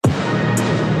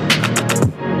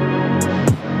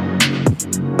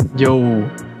Yo,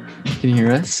 can you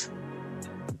hear us?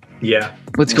 Yeah.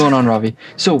 What's going on, Ravi?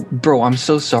 So, bro, I'm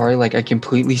so sorry. Like, I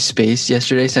completely spaced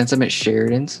yesterday since I'm at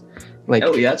Sheridan's. Like,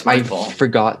 Oh yeah, it's my fault.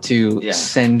 Forgot to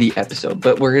send the episode,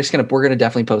 but we're gonna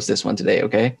definitely post this one today.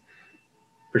 Okay?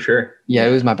 For sure. Yeah,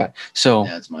 it was my bad. So,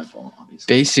 Yeah, it's my fault.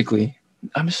 Obviously. basically,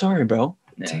 I'm sorry, bro.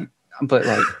 Yeah. But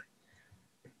like,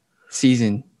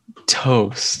 season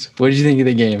toast. What did you think of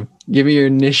the game? Give me your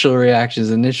initial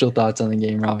reactions, initial thoughts on the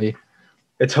game, Ravi.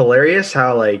 It's hilarious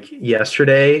how like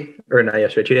yesterday, or not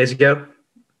yesterday, 2 days ago,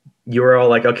 you were all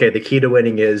like, okay, the key to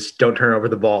winning is don't turn over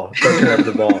the ball. Don't turn over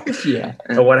the ball. Yeah.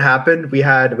 And what happened? We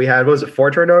had what was it, 4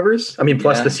 turnovers? I mean,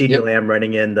 plus the CD Yep. Lamb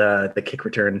running in the kick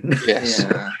return. Yes.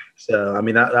 Yeah. So I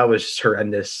mean that was just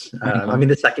horrendous. I mean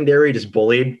the secondary just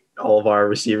bullied all of our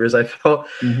receivers. I felt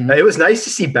it was nice to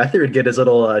see Beathard get his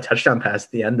little touchdown pass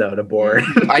at the end though to Bourne.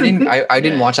 I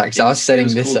didn't watch that because I was setting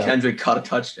this up. Kendrick caught a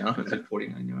touchdown. It was like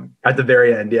 49 yards. At the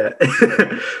very end, yeah.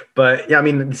 But yeah, I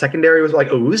mean the secondary was like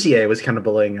Awuzie was kind of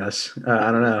bullying us.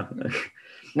 I don't know.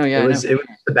 No, yeah, it was a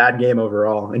bad game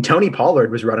overall. And Tony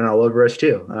Pollard was running all over us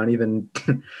too. I don't even.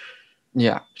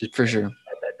 Yeah, for sure.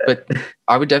 But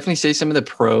I would definitely say some of the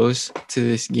pros to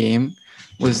this game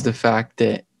was the fact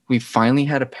that we finally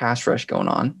had a pass rush going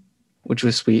on, which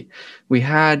was sweet. We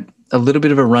had a little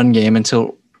bit of a run game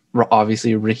until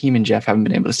obviously Raheem and Jeff haven't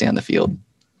been able to stay on the field.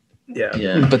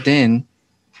 Yeah. But then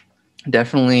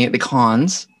definitely the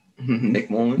cons.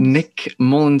 Nick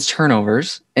Mullins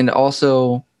turnovers and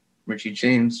also Richie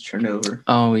James turnover.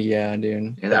 Oh yeah,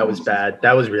 dude. Yeah, that was bad.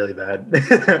 That was really bad. They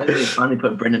finally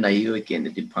put Brendan Ayuk in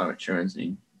to do punt returns and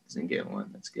he doesn't get one.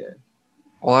 That's good.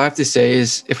 All I have to say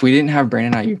is if we didn't have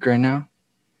Brandon Ayuk right now,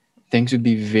 things would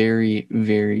be very,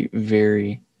 very,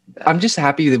 very bad. I'm just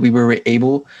happy that we were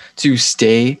able to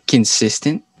stay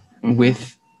consistent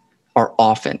with our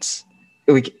offense.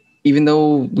 Like, even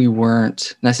though we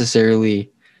weren't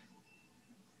necessarily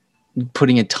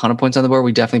putting a ton of points on the board,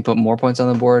 we definitely put more points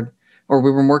on the board, or we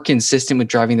were more consistent with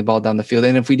driving the ball down the field.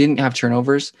 And if we didn't have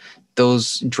turnovers,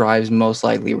 those drives most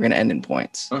likely were going to end in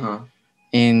points.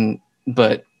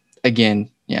 But again,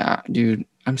 yeah, dude,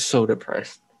 I'm so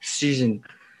depressed. Season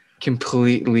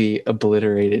completely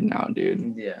obliterated now,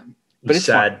 dude. Yeah. But it's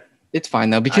sad. Fine. It's fine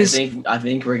though, because I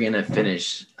think we're gonna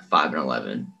finish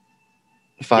 5-11.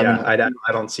 I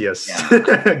don't see us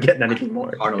getting anything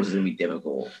more. Cardinals is gonna be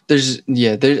difficult.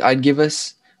 I'd give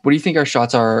us. What do you think our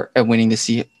shots are at winning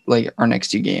our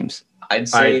next 2 games? I'd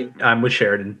say I'm with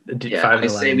Sheridan.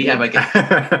 I'd say we have like a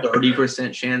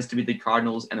 30% chance to beat the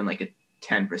Cardinals, and then like a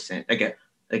 10%, like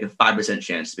a 5%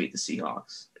 chance to beat the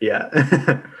Seahawks.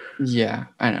 Yeah. Yeah,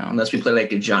 I know. Unless we play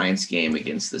like a Giants game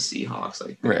against the Seahawks,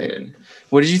 like right.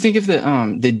 What did you think of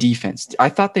the defense? I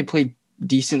thought they played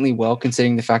decently well,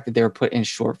 considering the fact that they were put in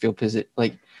short field position,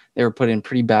 like they were put in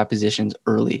pretty bad positions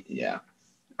early. Yeah.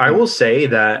 I will say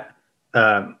that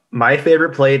my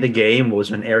favorite play of the game was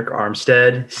when Eric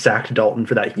Armstead sacked Dalton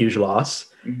for that huge loss.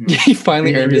 He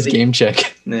finally earned his game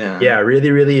check. Yeah, really,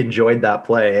 really enjoyed that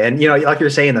play. And, like you're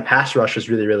saying, the pass rush was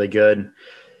really, really good.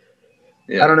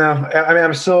 Yeah. I don't know. I mean,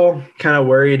 I'm still kind of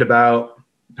worried about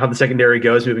how the secondary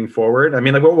goes moving forward. I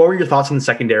mean, like, what were your thoughts on the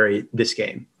secondary this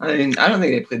game? I mean, I don't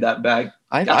think they played that bad.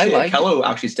 Akello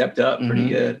actually stepped up pretty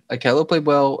good. Akello played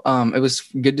well. It was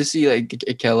good to see like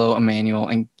Akello, Emmanuel,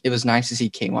 and it was nice to see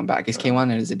K1 back. Because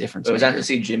K1 is a difference. It was nice to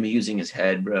see Jimmy using his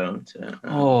head, bro.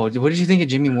 What did you think of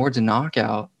Jimmy Ward's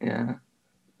knockout? Yeah.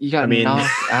 You got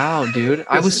knocked out, dude.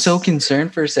 I was so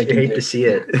concerned for a second. I hate to see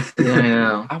it.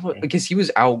 Yeah, I know. Because he was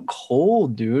out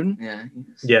cold, dude. Yeah.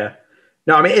 Yeah.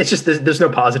 No, I mean, it's just there's no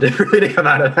positive really to come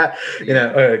out of that,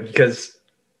 because,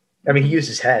 I mean, he used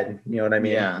his head. You know what I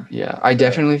mean? Yeah. I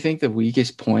definitely think the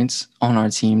weakest points on our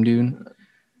team, dude,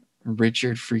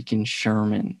 Richard freaking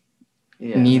Sherman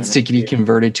needs to be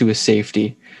converted to a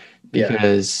safety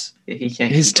because he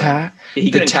can't. He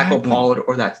couldn't tackle Pollard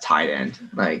or that tight end.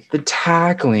 Like the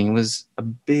tackling was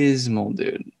abysmal,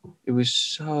 dude. It was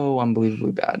so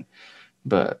unbelievably bad.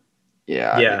 But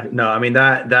yeah. No, I mean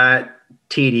that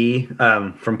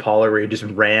TD from Pollard where he just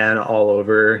ran all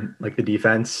over like the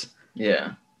defense.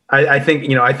 Yeah. I think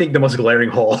the most glaring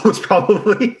hole was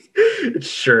probably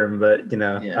Sherm, but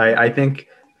I think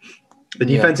the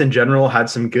defense in general had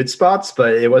some good spots,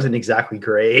 but it wasn't exactly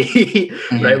great.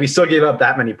 Right? We still gave up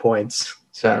that many points.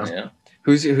 So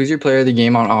who's your player of the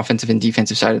game on offensive and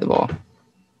defensive side of the ball?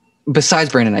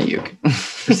 Besides Brandon Ayuk.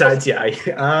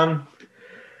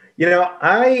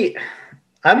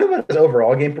 I don't know about his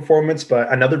overall game performance,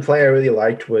 but another player I really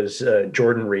liked was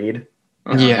Jordan Reed.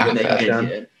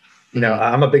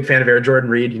 I'm a big fan of Air Jordan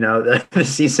Reed. This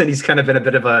season he's kind of been a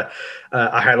bit of a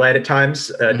highlight at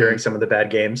times during some of the bad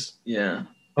games. Yeah.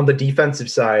 on the defensive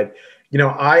side,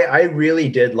 I really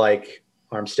did like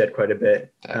Armstead quite a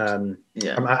bit. I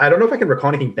don't know if I can recall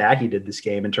anything bad he did this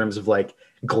game in terms of like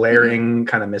glaring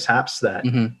kind of mishaps that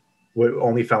would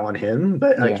only fell on him.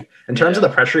 But like in terms of the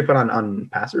pressure he put on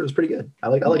passer, it was pretty good. I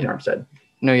like Armstead.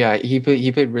 No, yeah, he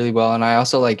played really well, and I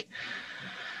also like.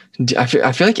 I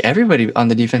feel like everybody on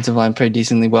the defensive line played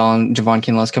decently well, and Javon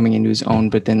Kinlaw's coming into his own.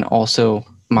 But then also,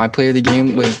 my player of the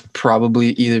game would probably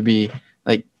either be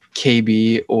like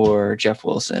KB or Jeff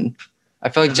Wilson. I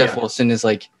feel like Jeff Wilson is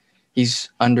like he's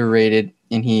underrated,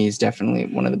 and he's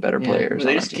definitely one of the better players.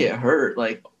 They just get hurt,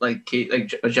 like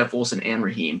Jeff Wilson and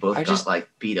Raheem both got like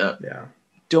beat up. Yeah,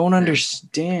 don't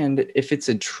understand if it's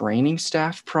a training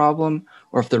staff problem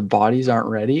or if their bodies aren't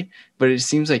ready, but it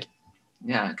seems like.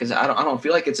 Yeah, because I don't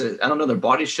feel like I don't know, their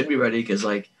bodies should be ready because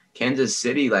like Kansas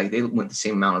City, like they went the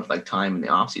same amount of like time in the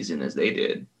offseason as they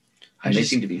did. And they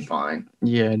seem to be fine.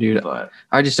 Yeah, dude. But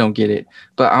I just don't get it.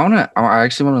 But I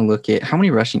actually want to look at how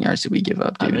many rushing yards did we give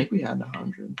up, dude? I think we had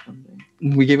 100 something.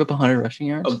 We gave up 100 rushing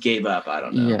yards? Oh, gave up. I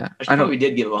don't know. Yeah. I know we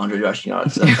did give up 100 rushing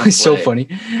yards. It's so funny.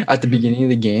 At the beginning of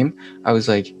the game, I was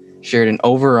like, Sheridan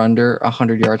over under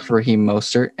 100 yards for Raheem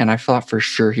Mostert, and I thought for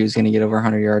sure he was going to get over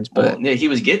 100 yards. But he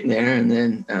was getting there, and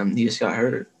then he just got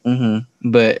hurt.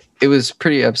 But it was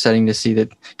pretty upsetting to see that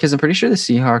because I'm pretty sure the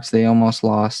Seahawks, they almost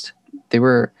lost.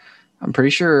 I'm pretty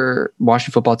sure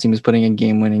Washington football team was putting a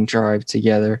game-winning drive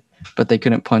together, but they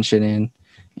couldn't punch it in.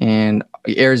 And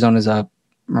Arizona's up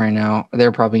right now.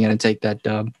 They're probably going to take that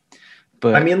dub.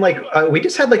 But I mean, like we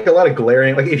just had like a lot of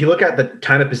glaring. Like if you look at the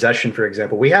time of possession, for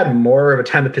example, we had more of a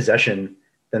time of possession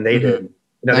than they did.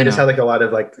 They just had like a lot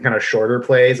of like kind of shorter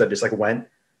plays that just like went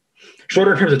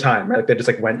shorter in terms of time, right? Like they just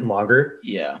like went longer.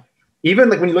 Yeah. Even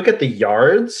like when you look at the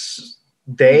yards,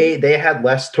 they had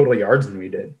less total yards than we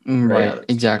did. Right.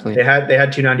 Exactly. They had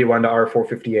 291 to our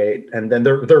 458, and then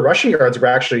their rushing yards were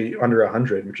actually under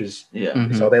 100, which is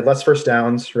so they had less first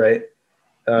downs, right?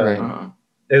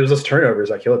 It was those turnovers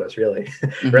that killed us, really,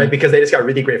 right? Because they just got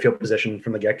really great field position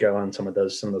from the get-go on some of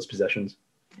those possessions.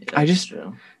 Yeah,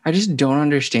 I just don't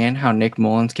understand how Nick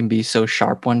Mullins can be so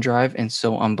sharp one drive and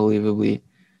so unbelievably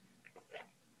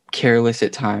careless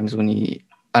at times when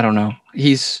I don't know.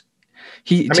 He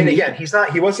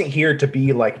wasn't here to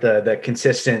be like the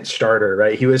consistent starter,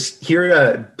 right? He was here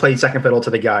to play second fiddle to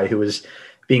the guy who was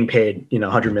being paid,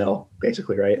 $100 million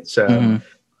basically, right? So,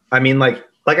 I mean, like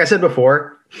I said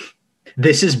before,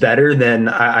 this is better than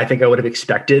I think I would have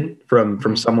expected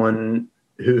from someone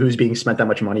who's being spent that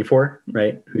much money for,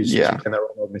 right? Who's in their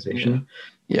own organization.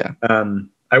 Yeah.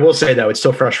 I will say though, it's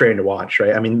still frustrating to watch,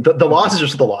 right? I mean, the losses are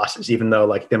still the losses, even though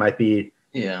like they might be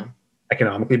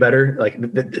economically better. Like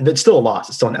it's still a loss.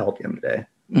 It's still an L at the end of the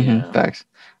day. Facts.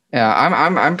 Yeah,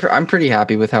 I'm pretty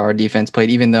happy with how our defense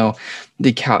played, even though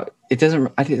it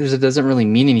doesn't really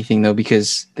mean anything though,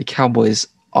 because the Cowboys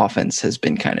offense has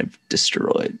been kind of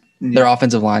destroyed. Their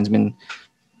offensive line's been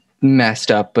messed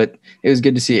up, but it was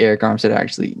good to see Eric Armstead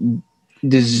actually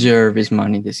deserve his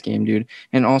money this game, dude.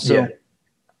 And also,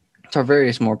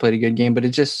 Tarvarius Moore played a good game, but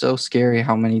it's just so scary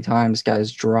how many times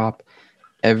guys drop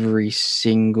every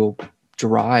single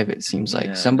drive. It seems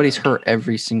like somebody's hurt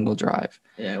every single drive.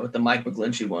 Yeah, with the Mike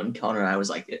McGlinchey one, Connor and I was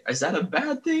like, is that a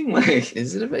bad thing? Like,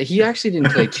 is it? He actually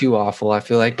didn't play too awful, I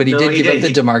feel like, but he did give up the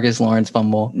DeMarcus Lawrence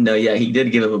fumble. No, yeah, he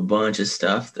did give up a bunch of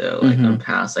stuff though, like on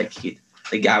pass, like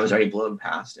the guy was already blowing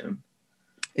past him.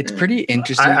 It's pretty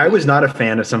interesting. I was not a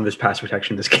fan of some of his pass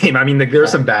protection this game. I mean, there were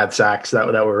some bad sacks that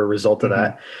were a result of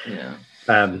that. Yeah.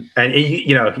 And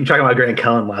you're talking about Grant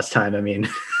Cullen last time. I mean,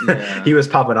 he was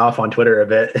popping off on Twitter a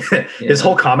bit. His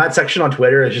whole comment section on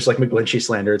Twitter is just like McGlinchey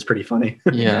slander. It's pretty funny.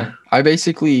 Yeah. I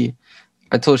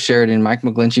told Sheridan, Mike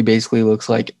McGlinchey basically looks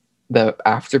like the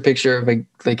after picture of a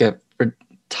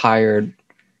retired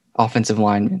offensive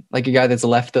lineman, like a guy that's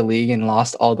left the league and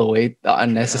lost all the weight, the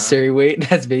unnecessary weight.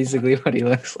 That's basically what he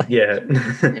looks like. Yeah.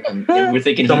 And we're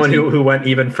thinking someone who went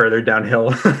even further downhill.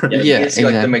 Exactly.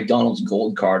 Like the McDonald's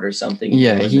gold card or something.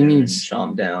 Yeah, he needs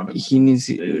calm down. He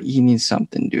needs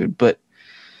something, dude. But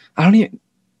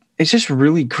it's just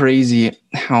really crazy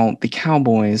how the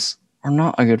Cowboys are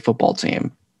not a good football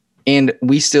team. And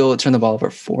we still turned the ball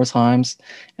over 4 times,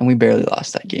 and we barely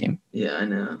lost that game. Yeah, I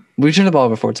know. We turned the ball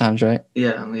over 4 times, right?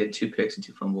 Yeah, we had 2 picks and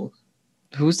 2 fumbles.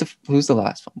 Who's the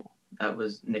last fumble? That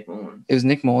was Nick Mullins. It was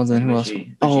Nick Mullins, and who else?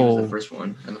 Richie was the first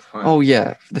one in the front. Oh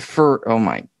yeah, oh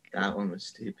my. That one was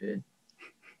stupid,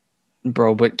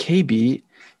 bro. But KB,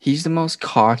 he's the most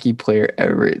cocky player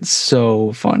ever. It's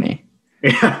so funny.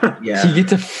 Yeah. He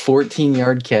gets a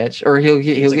 14-yard catch, or he'll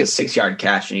get a 6-yard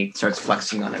catch, and he starts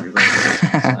flexing on everybody.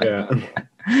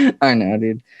 I know,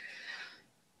 dude.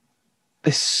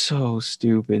 It's so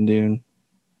stupid, dude.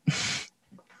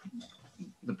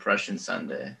 Depression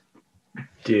Sunday.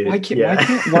 Dude, why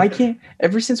can't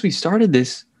ever since we started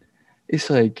this, it's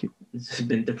like it's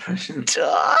been depression.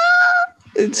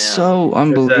 It's so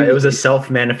unbelievable. It was a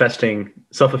self-manifesting,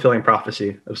 self-fulfilling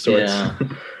prophecy of sorts. Yeah.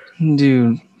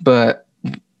 Dude, but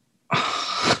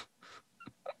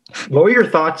what were your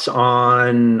thoughts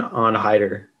on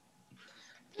Hyder?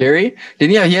 Gary?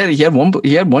 Didn't he had one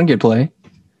good play,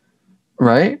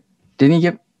 right? Didn't he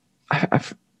get?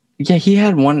 Yeah, he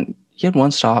had one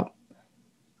stop.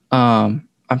 I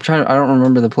don't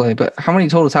remember the play, but how many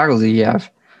total tackles did he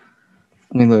have?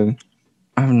 Let me look.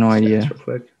 I have no idea. Real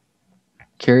quick.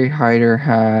 Kerry Hyder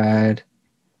had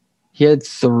three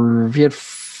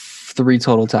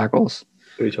total tackles.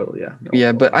 3 total, yeah.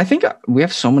 Yeah, but I think we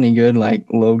have so many good like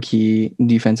low key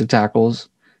defensive tackles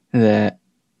that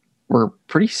we're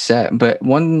pretty set. But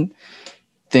one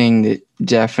thing that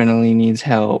definitely needs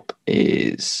help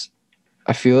is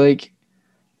I feel like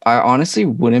I honestly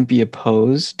wouldn't be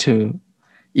opposed to,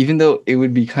 even though it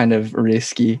would be kind of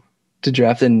risky to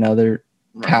draft another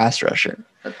pass rusher.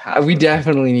 We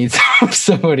definitely need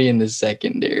somebody in the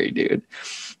secondary, dude.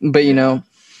 But,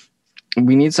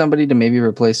 we need somebody to maybe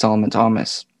replace Solomon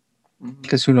Thomas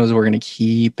because who knows if we're going to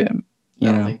keep him. I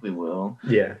don't think we will.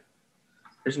 Yeah.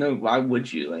 There's no – why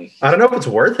would you? I don't know if it's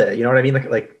worth it. You know what I mean?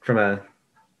 Like from a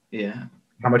 – yeah.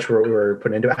 How much we're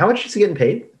putting into it. How much is he getting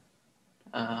paid?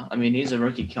 He's a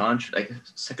rookie contract, like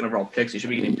second overall pick, so he should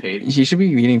be getting paid. He should be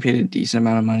getting paid a decent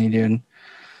amount of money, dude.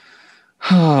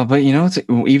 But what's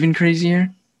even crazier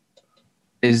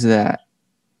is that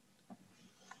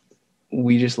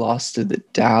we just lost to the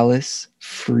Dallas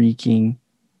freaking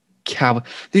Cowboys.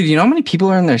 Dude, you know how many people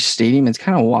are in their stadium? It's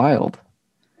kind of wild.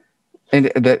 And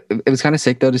it was kind of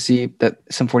sick, though, to see that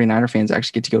some 49er fans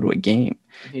actually get to go to a game.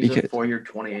 He's a 4-year,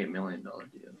 $28 million deal.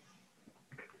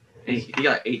 He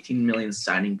got $18 million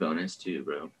signing bonus, too,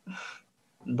 bro.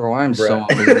 Bro, I'm so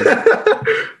unbelievable.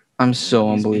 I'm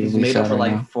so unbelievably He's made sad up for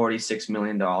right like now. $46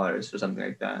 million or something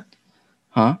like that.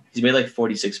 Huh? He's made like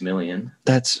 $46 million.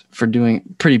 That's for doing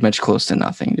pretty much close to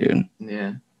nothing, dude.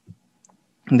 Yeah.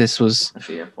 This was...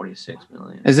 Actually, yeah, $46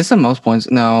 million. Is this the most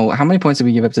points? No. How many points did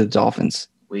we give up to the Dolphins?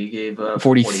 We gave up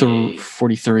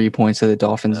 43 points to the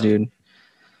Dolphins, dude.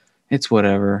 It's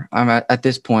whatever. I'm at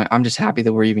this point, I'm just happy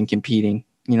that we're even competing.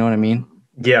 You know what I mean?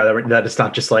 Yeah, that it's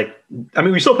not just like,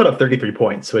 we still put up 33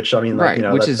 points, which right,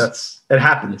 that's it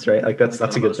happens, right? Like that's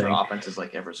a good thing. Our offense is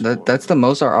like ever scored. That's the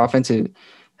most our offense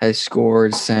has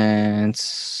scored since.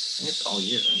 I think it's all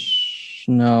year.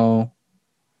 No,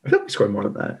 I feel like we scored more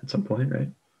than that at some point, right?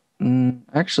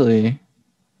 Actually,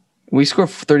 we scored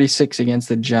 36 against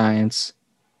the Giants,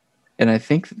 and I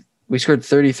think we scored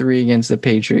 33 against the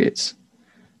Patriots.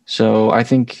 So I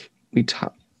think we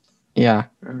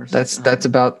that's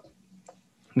about.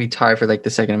 We tie for like the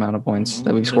second amount of points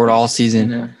that we've scored all season.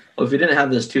 Yeah. Well, if we didn't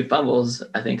have those 2 fumbles,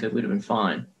 I think it would have been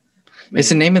fine. It's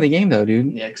the name of the game, though,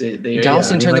 dude. Yeah, because Dallas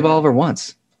didn't turn the ball over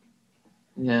once.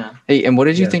 Yeah. Hey, and what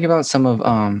did you think about some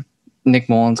of Nick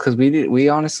Mullins? Because we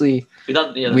honestly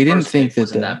thought we didn't think that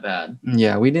wasn't that bad.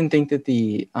 Yeah, we didn't think that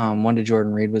the one to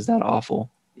Jordan Reed was that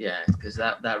awful. Yeah, because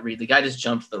that Reed, the guy just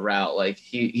jumped the route. Like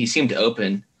he seemed to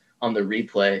open on the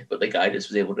replay, but the guy just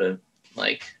was able to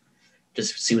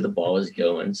just see where the ball was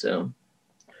going. So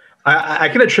I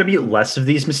can attribute less of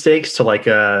these mistakes to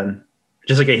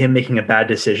him making a bad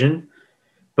decision,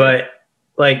 but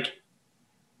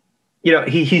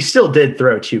he still did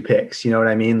throw 2 picks. You know what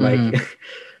I mean?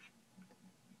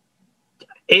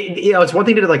 It's one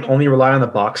thing to only rely on the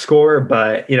box score,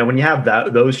 but when you have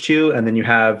those 2 and then you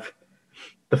have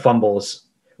the fumbles,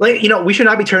 we should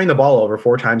not be turning the ball over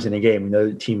 4 times in a game when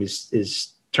the team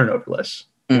is turnoverless.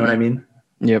 You know what I mean?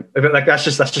 Yep. That's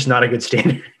just not a good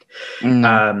standard.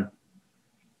 No.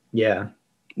 Yeah.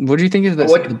 What do you think of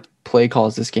the play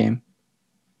calls this game?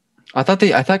 I thought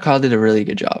Kyle did a really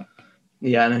good job.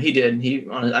 Yeah, no, he did.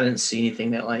 I didn't see anything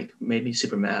that made me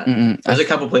super mad. Mm-mm. There's a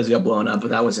couple plays that got blown up,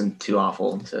 but that wasn't too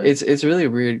awful. So. It's really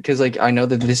weird because I know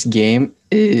that this game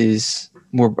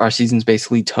our season's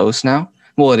basically toast now.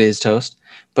 Well, it is toast,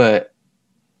 but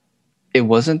it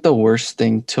wasn't the worst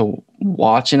thing to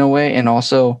watch in a way, and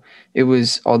also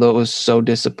although it was so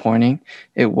disappointing,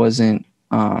 it wasn't.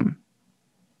 What am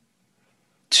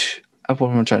I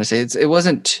trying to say? It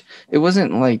wasn't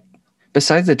like,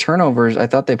 besides the turnovers, I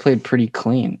thought they played pretty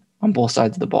clean on both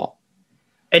sides of the ball.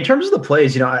 In terms of the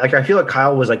plays, I feel like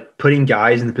Kyle was putting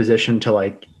guys in the position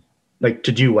to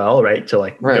to do well, right? To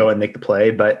right. Go and make the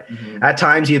play, but at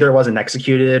times either it wasn't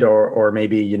executed or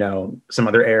maybe some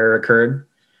other error occurred.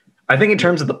 I think in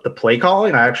terms of the play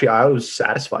calling, I was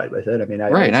satisfied with it. I mean,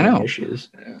 I know issues.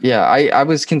 Yeah, I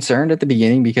was concerned at the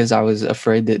beginning because I was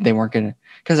afraid that they weren't going to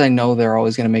because I know they're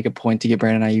always going to make a point to get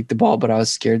Brandon Ayuk the ball, but I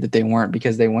was scared that they weren't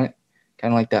because they went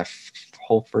kind of like that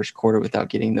whole first quarter without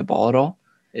getting the ball at all.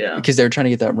 Yeah. Because they were trying to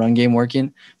get that run game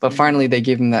working. But finally, they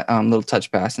gave him that little touch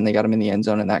pass, and they got him in the end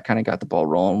zone, and that kind of got the ball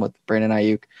rolling with Brandon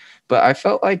Ayuk. But I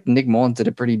felt like Nick Mullins did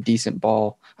a pretty decent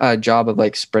job of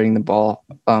like spreading the ball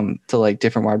to like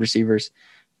different wide receivers.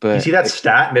 But you see that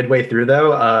stat midway through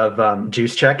though of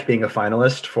Juice Check being a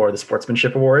finalist for the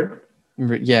Sportsmanship Award?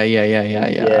 Yeah.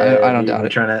 I don't doubt it.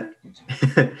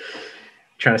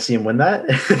 Trying to see him win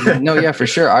that. No, yeah, for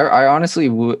sure. I honestly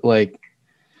would like.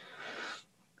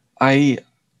 I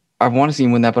want to see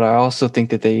him win that, but I also think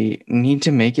that they need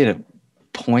to make it a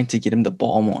point to get him the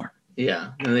ball more.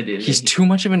 Yeah, no, they did. He's too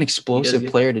much of an explosive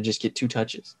player to just get 2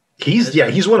 touches.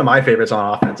 He's one of my favorites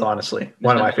on offense, honestly.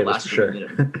 One of my favorites for sure.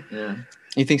 Yeah.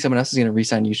 You think someone else is going to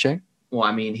re-sign Juszczyk? Well,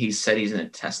 I mean, he said he's going to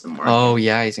test the market. Oh,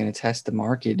 yeah, he's going to test the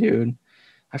market, dude.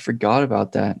 I forgot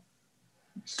about that.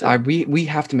 So, we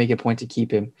have to make a point to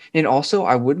keep him. And also,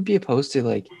 I wouldn't be opposed to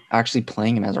like actually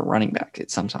playing him as a running back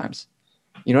sometimes.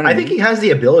 You know what I mean? think he has the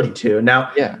ability to.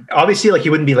 Now, yeah, obviously, like he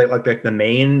wouldn't be like the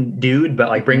main dude, but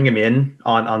like bringing him in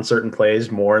on certain plays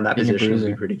more in that position would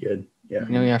be pretty good. Yeah.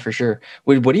 No, yeah, for sure.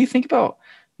 What do you think about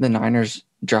the Niners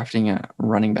drafting a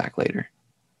running back later?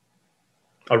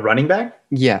 A running back?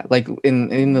 Yeah, like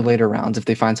in the later rounds if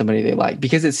they find somebody they like.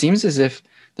 Because it seems as if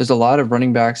there's a lot of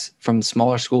running backs from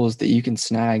smaller schools that you can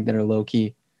snag that are low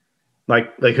key.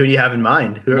 Like who do you have in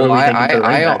mind?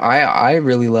 I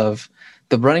really love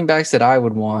the running backs that I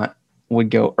would want would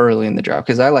go early in the draft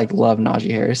because I love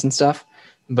Najee Harris and stuff.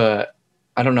 But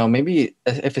I don't know, maybe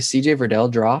if a CJ Verdell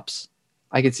drops,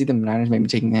 I could see the Niners maybe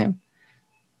taking him.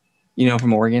 You know,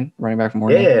 from Oregon, running back from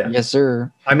Oregon. Yeah. Yes,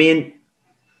 sir. I mean,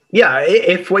 yeah,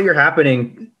 if what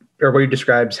you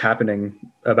describes happening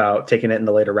about taking it in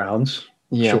the later rounds,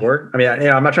 sure. I mean,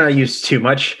 I'm not trying to use too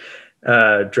much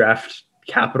draft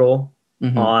capital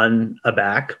on a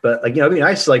back, but like, it'd be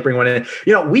nice to like bring one in.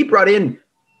 We brought in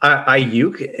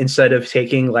Ayuk instead of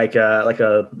taking like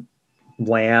a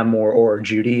Lamb or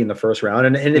Judy in the first round,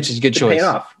 and which is a good choice. Paying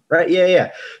off, right?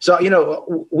 Yeah.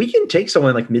 So we can take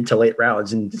someone like mid to late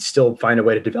rounds and still find a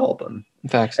way to develop them. In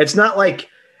fact, it's not like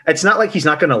he's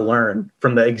not going to learn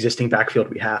from the existing backfield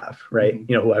we have, right?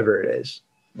 Whoever it is.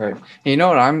 Right. You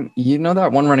know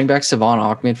that one running back, Savon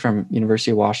Ahmed from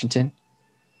University of Washington.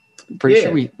 Pretty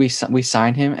sure we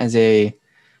signed him as I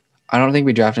don't think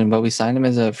we drafted him, but we signed him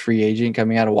as a free agent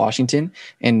coming out of Washington,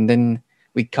 and then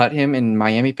we cut him and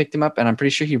Miami picked him up, and I'm pretty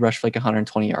sure he rushed like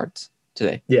 120 yards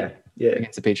today. Yeah.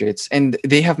 Against the Patriots, and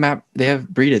they have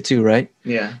Breida too, right?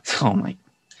 Yeah. Oh my.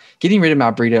 Getting rid of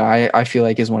Matt Breida, I feel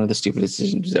like is one of the stupidest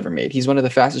decisions he's ever made. He's one of the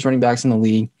fastest running backs in the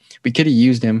league. We could have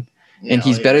used him, and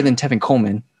he's better than Tevin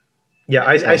Coleman. Yeah,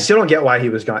 I still don't get why he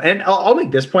was gone. And I'll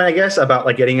make this point, I guess, about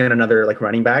like getting in another like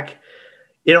running back.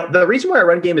 The reason why our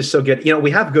run game is so good,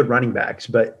 we have good running backs,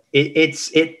 but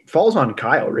it falls on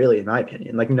Kyle, really, in my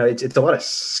opinion. Like, it's a lot of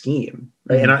scheme,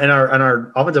 right? Mm-hmm. And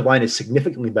our offensive line is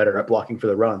significantly better at blocking for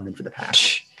the run than for the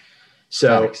pass.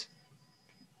 So, Thanks.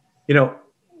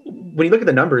 When you look at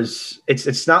the numbers,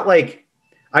 it's not like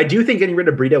I do think getting rid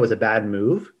of Breida was a bad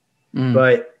move,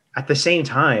 but at the same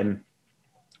time,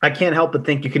 I can't help but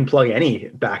think you can plug any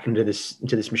back into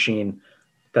this machine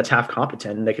that's half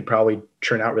competent, and they could probably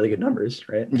churn out really good numbers,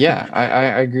 right? Yeah,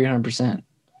 I agree 100%.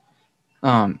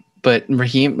 But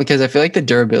Raheem, because I feel like the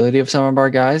durability of some of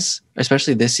our guys,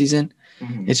 especially this season,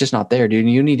 it's just not there, dude.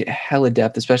 You need hella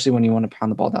depth, especially when you want to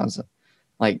pound the ball down.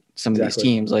 Like some of these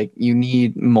teams, like you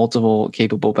need multiple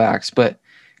capable backs, but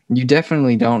you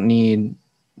definitely don't need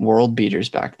world beaters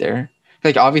back there.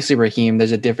 Like obviously Raheem,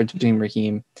 there's a difference between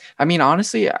Raheem. I mean,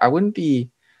 honestly, I wouldn't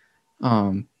be,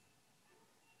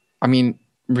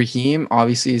 Raheem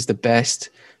obviously is the best,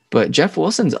 but Jeff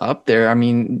Wilson's up there. I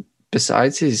mean,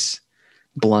 besides his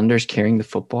blunders carrying the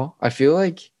football, I feel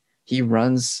like he's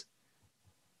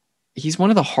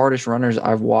one of the hardest runners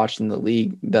I've watched in the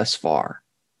league thus far.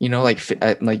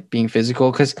 Like being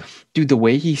physical, because dude, the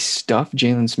way he stuffed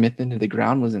Jalen Smith into the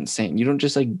ground was insane. You don't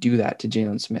just like do that to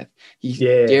Jalen Smith. He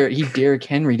Derrick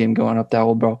Henry'd him going up that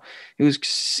hole, bro. It was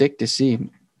sick to see.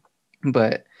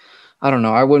 But I don't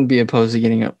know. I wouldn't be opposed to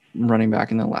getting a running back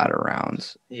in the latter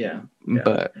rounds. Yeah.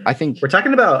 But I think we're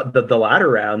talking about the latter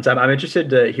rounds. I'm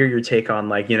interested to hear your take on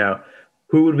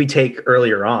who would we take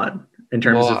earlier on? In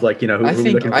terms of who I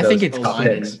think it's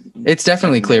clear. It's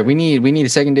definitely clear. We need a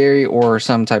secondary or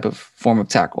some type of form of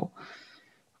tackle.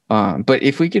 But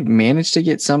if we could manage to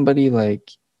get somebody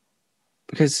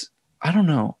because I don't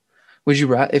know,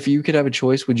 if you could have a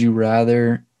choice, would you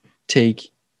rather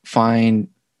find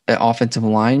an offensive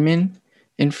lineman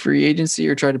in free agency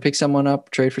or try to pick someone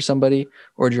up, trade for somebody,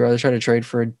 or would you rather try to trade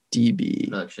for a DB?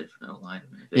 No, trade for no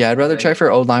lineman. Yeah, I'd rather try for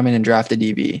an old lineman and draft a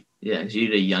DB. Yeah, because you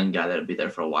need a young guy that'll be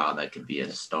there for a while that could be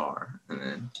a star, and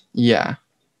then. Yeah.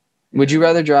 Would you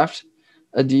rather draft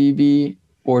a DB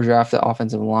or draft the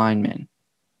offensive lineman?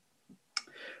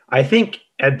 I think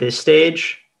at this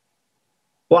stage,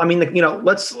 well, I mean,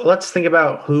 let's think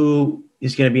about who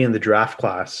is going to be in the draft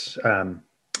class.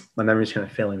 My memory's kind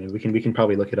of failing me. We can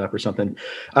probably look it up or something.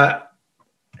 I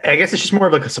guess it's just more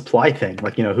of like a supply thing.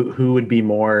 Like, who would be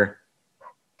more,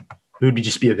 who would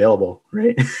just be available,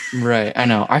 right? Right. I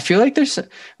know. I feel like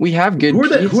we have good.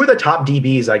 Who are the top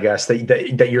DBs, I guess,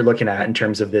 that you're looking at in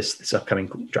terms of this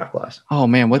upcoming draft class? Oh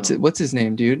man, what's his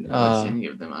name, dude? Any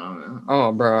of them, I don't know.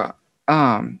 Oh, bro.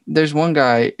 There's one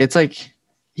guy. It's like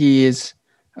he is.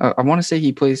 I want to say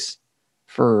he plays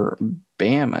for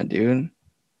Bama, dude.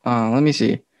 Let me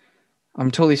see. I'm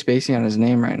totally spacing on his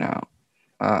name right now.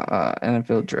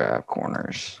 NFL draft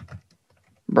corners.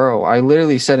 Bro, I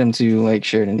literally set him to Lake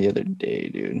Sheridan the other day,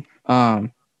 dude.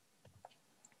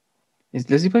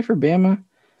 Does he play for Bama?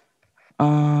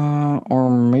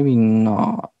 Or maybe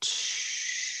not.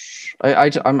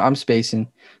 I'm spacing.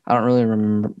 I don't really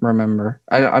remember.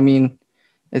 I mean,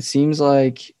 it seems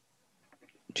like,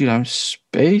 dude, I'm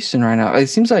spacing right now. It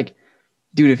seems like,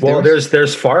 dude,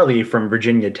 there's Farley from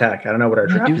Virginia Tech. I don't know what our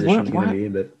draft position is going to be,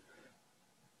 but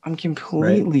I'm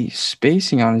completely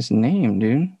spacing on his name,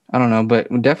 dude. I don't know, but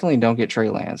definitely don't get Trey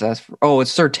Lance. It's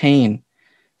Surtain.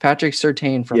 Patrick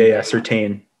Surtain from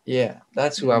Surtain. Yeah,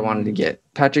 that's who I wanted to get.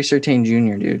 Patrick Surtain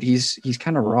Jr., dude. He's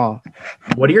kind of raw.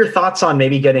 What are your thoughts on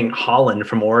maybe getting Holland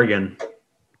from Oregon?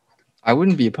 I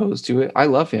wouldn't be opposed to it. I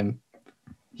love him.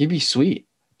 He'd be sweet.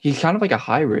 He's kind of like a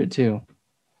hybrid too.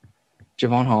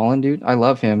 Javon Holland, dude. I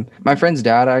love him. My friend's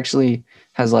dad actually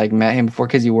has met him before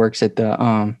because he works at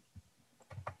the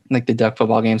the Duck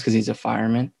football games because he's a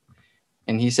fireman.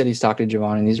 And he said he's talked to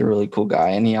Javon and he's a really cool guy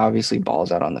and he obviously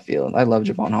balls out on the field. I love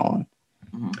Javon Holland.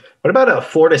 What about a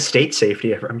Florida State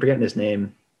safety? I'm forgetting his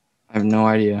name. I have no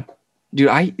idea.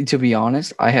 Dude, to be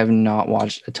honest, I have not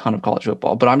watched a ton of college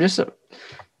football, but I'm just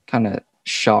kind of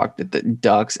shocked that the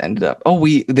Ducks ended up. Oh,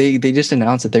 they just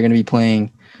announced that they're going to be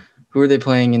playing. Who are they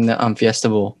playing in the Fiesta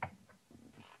Bowl?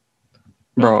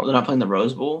 Bro, they're not playing the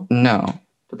Rose Bowl? No.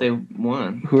 But they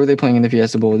won. Who are they playing in the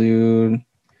Fiesta Bowl, dude?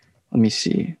 Let me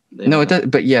see. It does,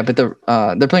 but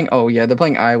they're playing. Oh yeah, they're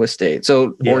playing Iowa State.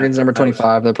 So Oregon's number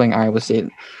 25. They're playing Iowa State,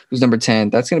 who's number 10.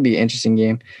 That's going to be an interesting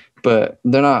game, but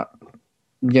they're not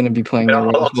going to be playing the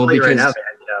Rose Bowl because right now,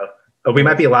 man, we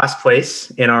might be last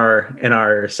place in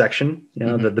our section.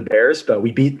 The Bears, but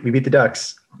we beat the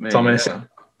Ducks. That's all I'm going to say.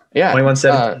 Yeah,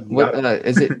 21-17.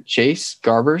 Is it? Chase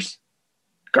Garbers?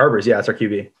 Garbers, yeah, it's our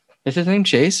QB. Is his name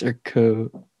Chase or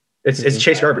Co? It's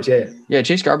Chase Garbers, yeah. Yeah,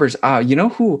 Chase Garbers. You know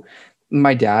who?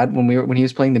 My dad, when he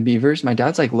was playing the Beavers, my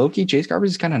dad's like, low-key, Chase Garbers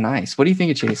is kind of nice. What do you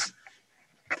think of Chase?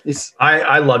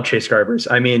 I love Chase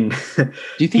Garbers. I mean, do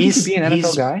you think he could be an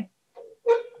NFL guy?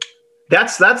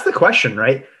 That's the question,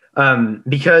 right?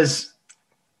 Because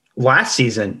last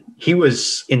season he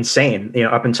was insane,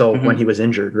 up until when he was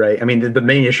injured, right? I mean, the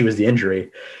main issue was the injury,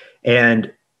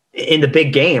 and in the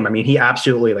big game, I mean, he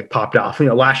absolutely popped off,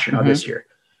 last year, not this year,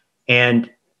 and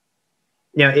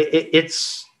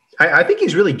I think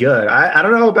he's really good. I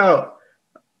don't know about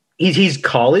he's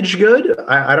college good.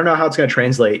 I don't know how it's going to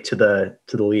translate to the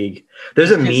league. There's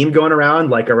a meme going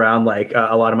around around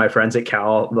a lot of my friends at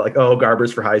Cal, oh,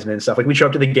 Garbers for Heisman and stuff. We show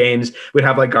up to the games, we'd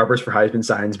have Garbers for Heisman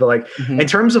signs, but in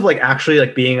terms of actually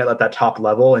being at that top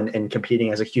level and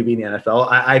competing as a QB in the NFL,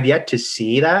 I've yet to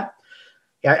see that.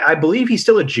 I believe he's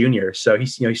still a junior, so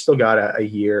he's still got a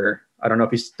year. I don't know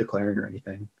if he's declaring or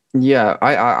anything. Yeah,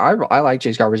 I like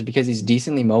Chase Garbers because he's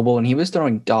decently mobile and he was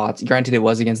throwing dots. Granted, it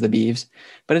was against the Beavs,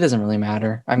 but it doesn't really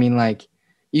matter. I mean,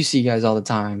 you see guys all the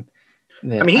time.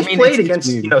 He's played against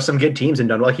some good teams and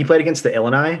done well. He played against the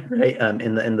Illinois, right?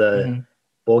 In the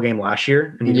bowl game last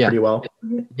year, and he did pretty well.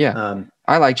 Yeah,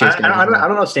 I like Chase Garbers. I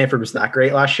don't know if Stanford was that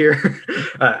great last year,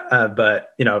 but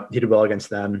he did well against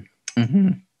them. Mm-hmm.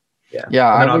 Yeah.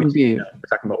 I wouldn't be. We're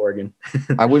talking about Oregon.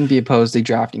 I wouldn't be opposed to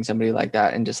drafting somebody like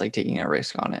that and just taking a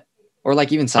risk on it, or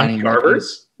even signing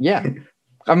Garbers. Yeah,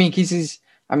 I mean,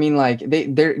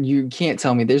 you can't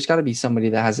tell me there's got to be somebody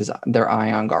that has their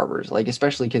eye on Garbers,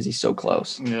 especially because he's so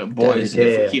close. Yeah, boys.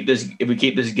 If we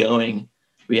keep this going,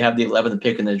 we have the 11th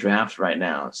pick in the draft right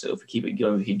now. So if we keep it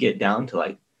going, we could get down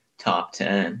to top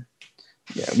 10.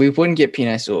 Yeah, we wouldn't get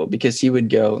Penei Sewell because he would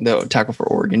go tackle for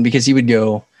Oregon because he'd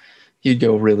go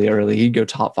really early. He'd go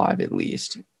top 5 at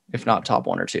least, if not top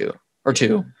 1 or 2 or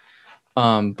 2.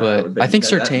 But I think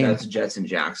Surtain. That's Jets in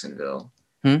Jacksonville.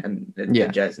 And the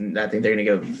Jets, and I think they're going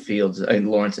to go Fields,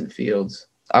 Lawrence and Fields.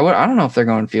 I don't know if they're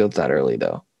going Fields that early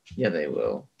though. Yeah, they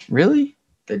will. Really?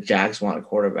 The Jags want a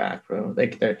quarterback, bro.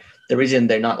 The reason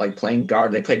they're not like playing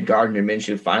guard, they played Gardner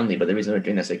Minshew finally, but the reason they're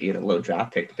doing this is like you get a low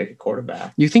draft pick to pick a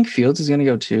quarterback. You think Fields is going to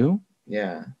go too?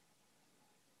 Yeah.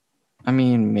 I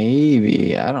mean,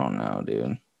 maybe. I don't know,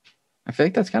 dude. I feel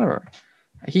like that's kind of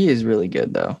he is really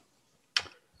good though.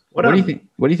 What do you think?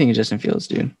 What do you think of Justin Fields,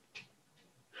 dude?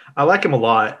 I like him a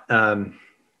lot.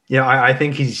 I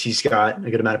think he's got a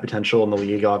good amount of potential in the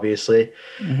league, obviously.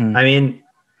 Mm-hmm. I mean,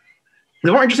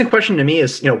 the more interesting question to me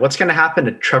is, what's going to happen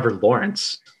to Trevor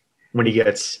Lawrence when he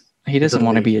gets? He doesn't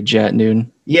want to be a Jet, dude.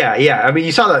 Yeah. I mean,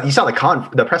 you saw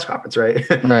the press conference, right?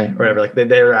 Right. Whatever. Like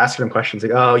they were asking him questions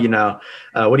like, "Oh,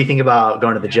 what do you think about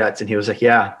going to the Jets?" And he was like,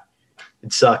 "Yeah,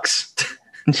 it sucks."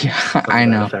 Yeah, I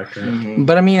know.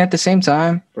 But I mean, at the same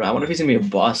time, bro, I wonder if he's gonna be a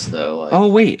bust though. Oh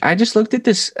wait, I just looked at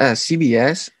this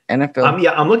CBS NFL.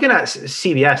 I'm looking at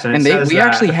CBS, and we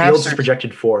actually have Fields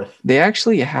projected 4th. They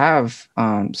actually have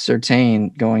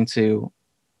Surtain going to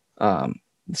San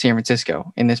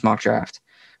Francisco in this mock draft,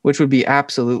 which would be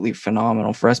absolutely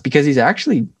phenomenal for us because he's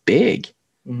actually big.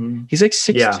 Mm-hmm. He's like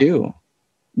 6'2",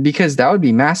 because that would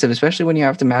be massive, especially when you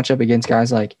have to match up against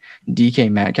guys like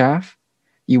DK Metcalf.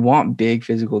 You want big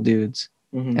physical dudes.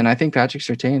 Mm-hmm. And I think Patrick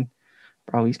Surtain,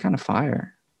 bro, he's kind of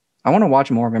fire. I want to watch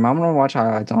more of him. I'm going to watch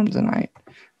highlights on him tonight.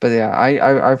 But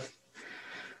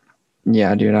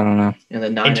yeah, dude, I don't know.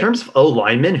 And in terms of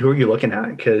O-linemen, who are you looking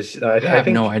at? Because I have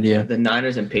no idea. The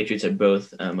Niners and Patriots are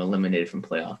both eliminated from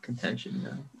playoff contention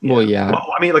now. Well, yeah.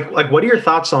 Well, I mean, like, what are your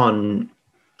thoughts on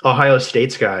Ohio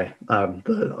State's guy,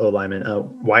 the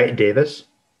O-lineman, Wyatt Davis?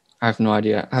 I have no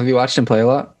idea. Have you watched him play a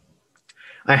lot?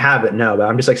 I haven't, no, but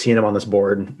I'm just like seeing him on this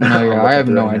board. No, yeah, I have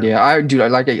no idea.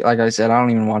 Like I said, I don't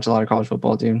even watch a lot of college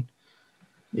football, dude.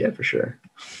 Yeah, for sure.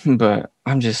 But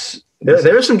I'm just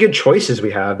there are some good choices we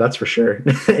have, that's for sure.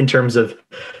 In terms of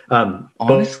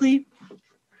honestly,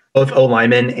 both O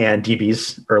linemen and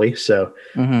DBs early. So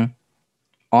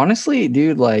honestly,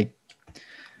 dude, like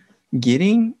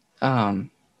getting a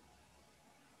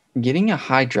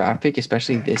high draft pick,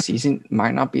 especially this season,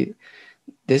 might not be.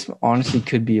 This honestly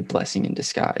could be a blessing in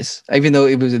disguise, even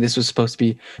though this was supposed to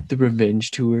be the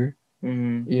revenge tour.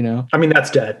 Mm-hmm. I mean,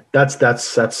 that's dead. That's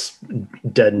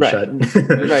dead and shut.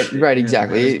 right,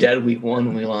 exactly. It was dead week 1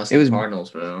 when we lost the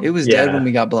Cardinals, bro. It was dead when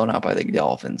we got blown out by the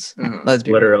Dolphins. Let's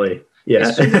be literally real. Yeah.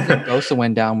 As soon as Bosa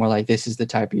went down, we're like, this is the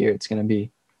type of year it's gonna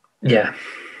be. Yeah.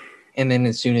 And then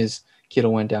as soon as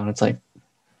Kittle went down, it's like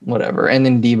whatever. And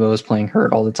then Debo is playing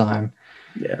hurt all the time.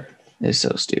 Yeah, it's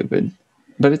so stupid.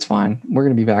 But it's fine. We're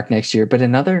going to be back next year. But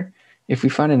if we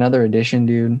find another addition,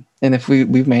 dude, and if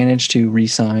we've managed to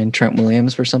re-sign Trent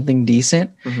Williams for something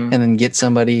decent and then get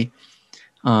somebody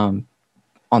on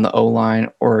the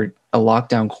O-line or a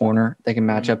lockdown corner that can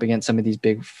match up against some of these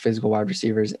big physical wide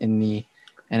receivers in the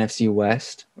NFC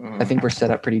West, I think we're set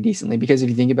up pretty decently. Because if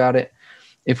you think about it,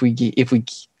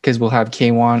 because we'll have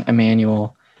K'Wan,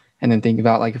 Emmanuel, and then think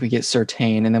about like if we get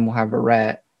Surtain and then we'll have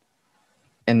Verrett.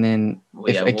 And then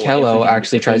Akello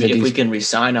actually tries to do... If we can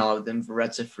re-sign all of them,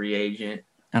 Verrett's a free agent.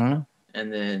 I don't know.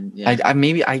 And then... Yeah, I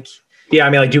mean, like,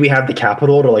 do we have the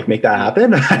capital to, like, make that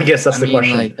happen? I guess that's the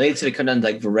question. Like, I think it's going to come down to,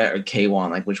 like, Verrett or K'Wan.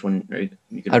 Like, which one...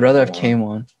 I'd rather have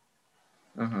K'Wan.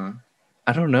 Uh-huh.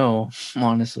 I don't know,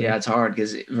 honestly. Yeah, it's hard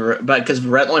because Verrett,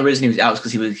 the only reason he was out was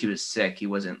because he was sick. He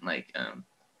wasn't, like...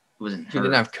 he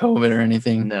didn't have COVID or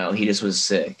anything. No, he just was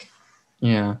sick.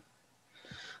 Yeah.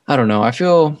 I don't know. I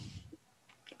feel...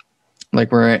 like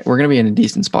we're going to be in a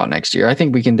decent spot next year. I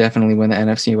think we can definitely win the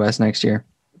NFC West next year,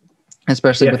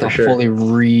 especially with a fully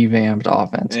revamped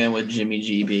offense. And with Jimmy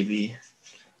G, baby.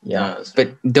 Yeah,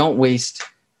 but don't waste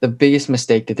the biggest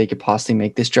mistake that they could possibly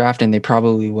make this draft, and they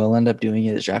probably will end up doing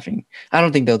it, is drafting. I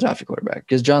don't think they'll draft a quarterback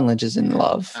because John Lynch is in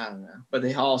love. I don't know. But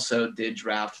they also did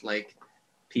draft, like,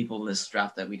 people in this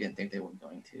draft that we didn't think they were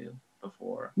going to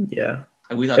before. Yeah.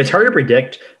 It's hard to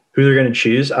predict who they're going to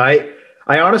choose.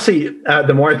 I honestly,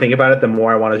 the more I think about it, the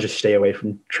more I want to just stay away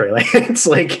from Trey Lance.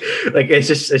 like it's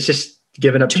just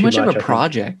giving up too much of a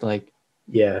project. Like,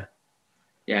 yeah.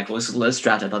 Let's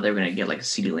draft. I thought they were gonna get like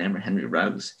CeeDee Lamb or Henry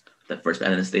Ruggs the first,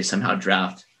 and then they somehow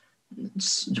draft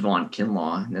Javon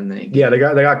Kinlaw, and then they got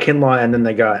Kinlaw, and then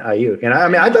they got Ayuk. And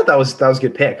I thought that was a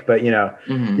good pick, but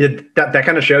that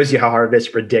kind of shows you how hard it is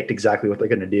to predict exactly what they're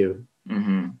gonna do.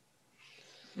 Mm-hmm.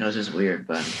 It was just weird,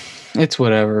 but it's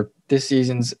whatever. This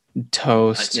season's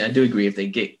toast. I do agree. If they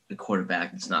get the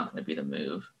quarterback, it's not going to be the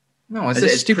move. No, it's the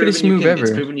stupidest move ever.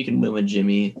 It's proven you can win with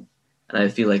Jimmy, and I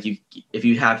feel like if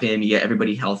you have him, you get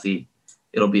everybody healthy,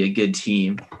 it'll be a good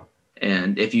team.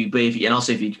 And if you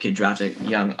could draft a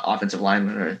young offensive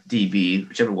lineman or DB,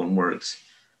 whichever one works,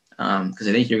 because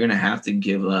I think you're going to have to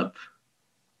give up.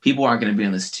 People aren't going to be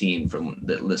on this team from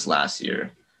this last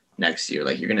year, next year.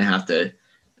 Like you're going to have to,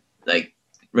 like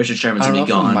Richard Sherman's going to be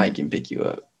gone. Mike can pick you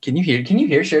up. Can you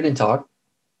hear Sheridan talk?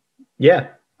 Yeah.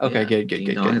 Okay. Good.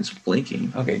 It's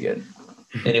blinking. Okay. Good.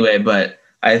 Anyway, but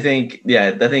I think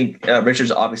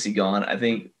Richard's obviously gone. I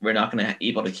think we're not going to be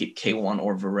able to keep K1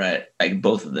 or Verrett, like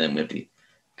both of them. We have to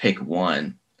pick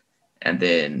one, and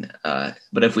then.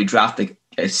 But if we draft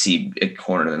a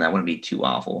corner, then that wouldn't be too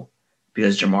awful,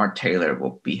 because Jamar Taylor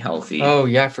will be healthy. Oh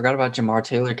yeah, I forgot about Jamar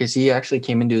Taylor because he actually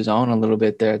came into his own a little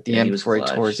bit there at the end before he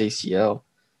tore his ACL.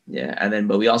 Yeah, and then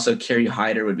but we also Kerry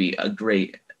Hyder would be a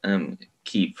great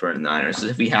keep for the Niners. So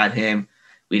if we had him,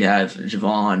 we'd have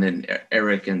Javon and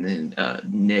Eric, and then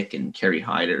Nick and Kerry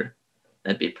Hyder.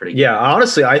 That'd be pretty good. Yeah,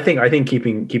 honestly, I think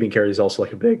keeping Kerry is also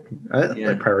like a big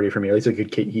like priority for me. At least a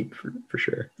good keep for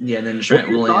sure. Yeah, and then Trent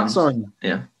Williams.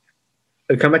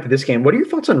 Come back to this game. What are your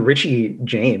thoughts on Richie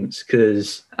James?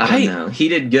 Because I don't know, he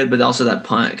did good, but also that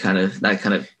punt kind of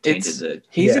tainted it.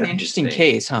 He's an interesting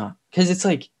case, huh? Because it's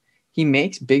like he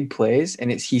makes big plays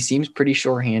and he seems pretty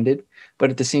sure-handed, but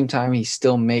at the same time he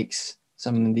still makes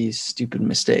some of these stupid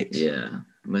mistakes. Yeah,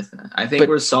 I think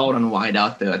we're solid on wide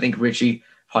out though. I think Richie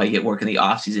probably get work in the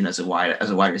offseason as a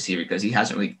wide receiver, because he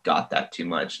hasn't really got that too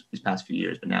much these past few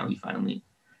years, but now he finally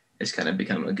has kind of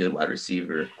become a good wide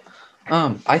receiver.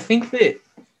 I think that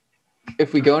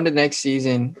if we go into next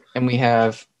season and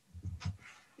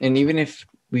even if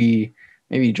we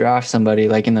maybe draft somebody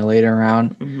like in the later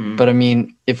round, but I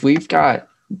mean, if we've got,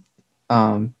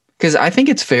 because I think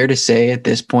it's fair to say at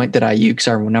this point that Ayuk's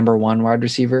our number one wide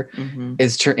receiver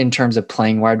in terms of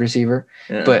playing wide receiver,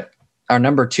 but our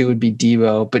number two would be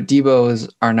Debo, but Debo is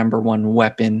our number one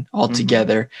weapon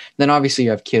altogether. Then obviously you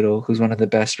have Kittle, who's one of the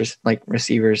best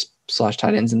receivers /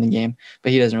 tight ends in the game,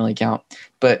 but he doesn't really count.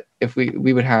 But if we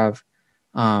would have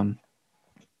Ayuk,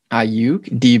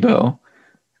 Debo,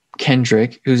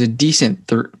 Kendrick, who's a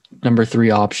decent number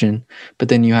 3 option, but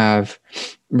then you have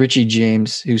Richie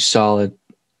James, who's solid.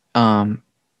 I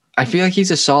feel like he's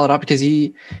a solid option because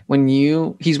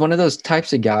he's one of those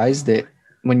types of guys that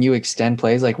when you extend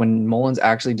plays, like when Mullins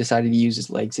actually decided to use his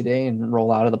legs today and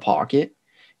roll out of the pocket,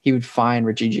 he would find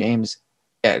Richie James.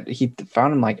 He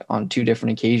found him like on 2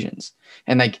 different occasions.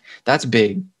 And like, that's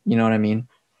big. You know what I mean?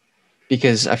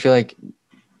 Because I feel like,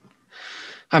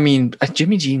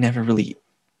 Jimmy G never really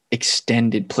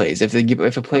extended plays. If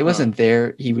a play wasn't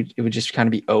there, it would just kind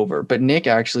of be over. But Nick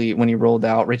actually, when he rolled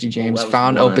out, Richie James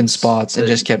found open spots and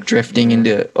just kept drifting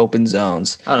into open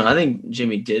zones. I don't know. I think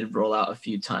Jimmy did roll out a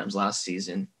few times last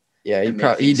season. Yeah,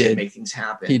 he did make things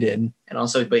happen. He did, and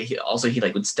also, he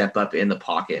like would step up in the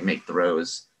pocket and make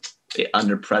throws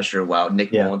under pressure while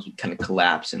Nick Mullins would kind of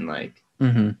collapse and like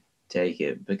take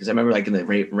it. Because I remember like in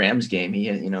the Rams game, he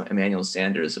had Emmanuel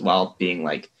Sanders while being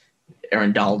like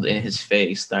Aaron Donald in his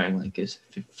face, throwing like a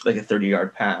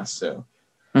 30-yard pass. So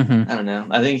I don't know.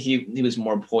 I think he was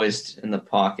more poised in the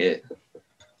pocket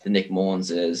than Nick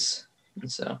Mullins is. And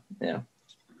so yeah,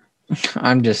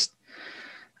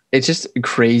 it's just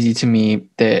crazy to me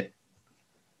that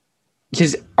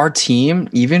because our team,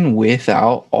 even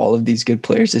without all of these good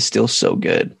players, is still so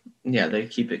good. Yeah, they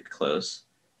keep it close.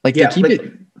 They keep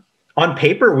it on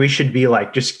paper. We should be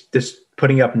like just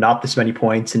putting up not this many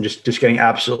points and just getting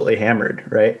absolutely hammered,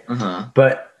 right?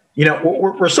 But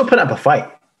we're still putting up a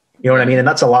fight. You know what I mean? And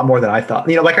that's a lot more than I thought.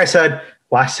 Like I said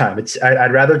last time,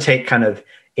 I'd rather take kind of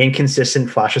inconsistent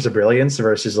flashes of brilliance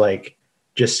versus like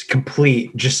just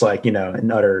complete, just like an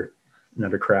utter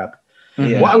crap.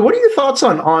 Yeah. What are your thoughts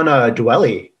on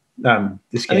Dwelly?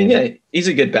 This game? I mean, he's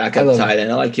a good backup tight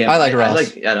end. I like him. I like Ross.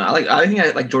 I think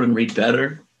I like Jordan Reed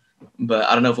better. But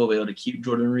I don't know if we'll be able to keep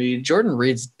Jordan Reed. Jordan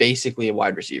Reed's basically a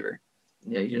wide receiver.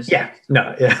 Yeah,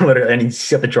 literally, and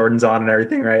he's got the Jordans on and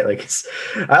everything, right? Like,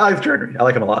 I like Jordan Reed. I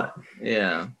like him a lot.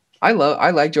 Yeah, I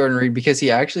like Jordan Reed because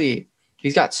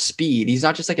he's got speed. He's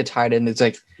not just like a tight end that's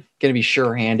like gonna be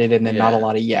sure-handed and then not a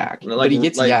lot of yak. But he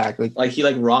gets yak.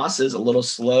 Like Ross is a little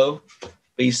slow, but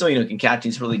he still can catch.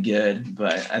 He's really good.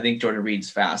 But I think Jordan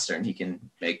Reed's faster and he can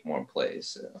make more plays.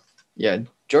 So. Yeah,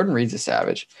 Jordan Reed's a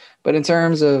savage. But in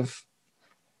terms of,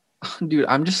 dude,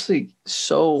 I'm just like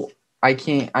I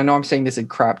know I'm saying this a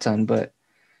crap ton, but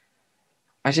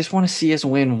I just want to see us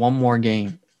win one more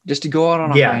game just to go out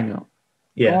on a high note.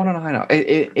 Yeah. Go out on a high note.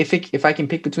 If I can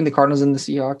pick between the Cardinals and the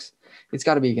Seahawks, it's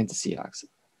got to be against the Seahawks.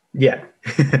 Yeah.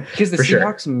 Because the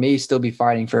Seahawks may still be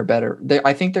fighting for a better.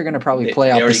 I think they're going to probably play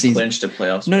out the season. They already clinched a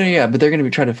playoff. No, but they're going to be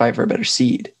trying to fight for a better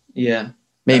seed. Yeah.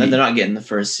 Maybe. And they're not getting the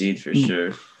first seed for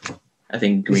sure. I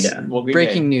think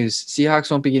breaking news: Seahawks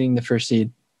won't be getting the first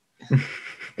seed.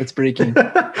 It's breaking.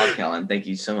 Oh, Kellen, thank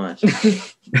you so much.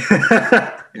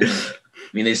 I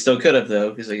mean, they still could have though,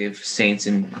 because like if Saints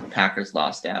and Packers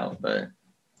lost out, but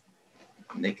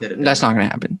they could have. That's not going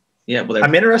to happen. Yeah, well,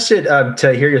 I'm interested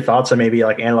to hear your thoughts on maybe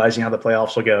like analyzing how the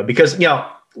playoffs will go, because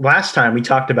last time we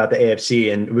talked about the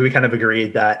AFC and we kind of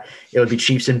agreed that it would be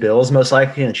Chiefs and Bills most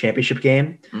likely in the championship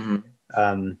game.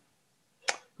 Mm-hmm.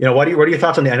 What are your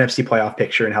thoughts on the NFC playoff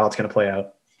picture and how it's going to play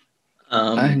out?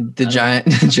 The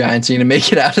Giants are going to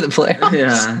make it out of the playoffs.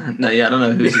 I don't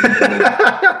know who's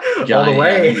all the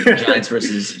way. Giants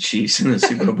versus Chiefs in the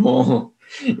Super Bowl.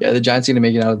 Yeah, the Giants are going to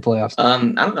make it out of the playoffs. I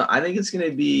don't know. I think it's going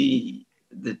to be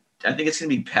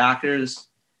Packers,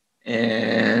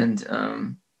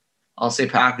 and I'll say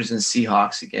Packers and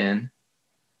Seahawks again.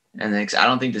 And then I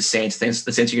don't think the Saints are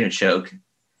going to choke.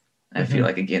 I feel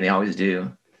like again they always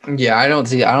do. Yeah, I don't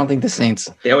think the Saints.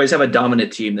 They always have a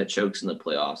dominant team that chokes in the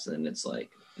playoffs, and it's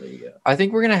like, there you go. I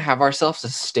think we're gonna have ourselves a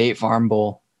State Farm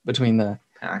Bowl between the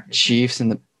Packers. Chiefs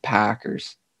and the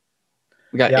Packers.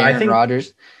 We got Aaron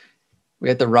Rodgers. We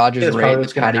got the Rodgers Ray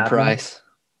with Patty Price.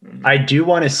 I do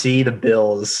want to see the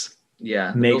Bills.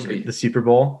 Make the Super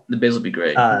Bowl. The Bills will be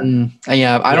great. I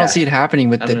don't see it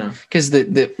happening because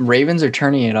the Ravens are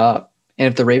turning it up. And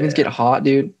if the Ravens get hot,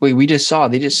 dude, we just saw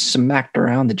they just smacked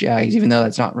around the Jags, even though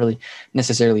that's not really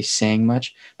necessarily saying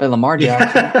much. But Lamar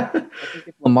Jackson,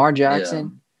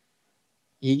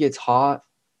 he gets hot.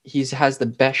 He has the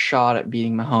best shot at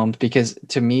beating Mahomes because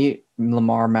to me,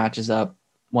 Lamar matches up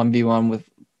 1v1 with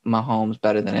Mahomes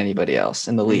better than anybody else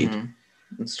in the league.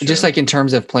 Just like in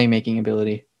terms of playmaking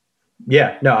ability.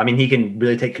 Yeah, no, I mean, he can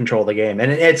really take control of the game.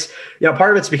 And it's, part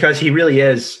of it's because he really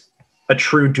is a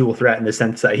true dual threat in the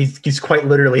sense that he's quite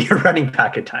literally a running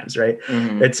back at times, right?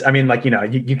 Mm-hmm. It's, I mean, like,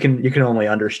 you can only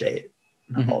understate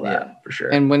all that for sure.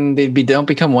 And when they don't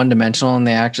become one dimensional and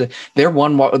they're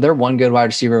one good wide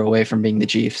receiver away from being the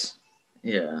Chiefs.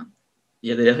 Yeah.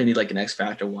 Yeah. They definitely need like an X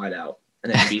factor wide out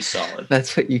and then be solid.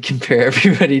 That's what you compare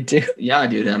everybody to. Yeah,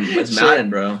 dude. It's Madden,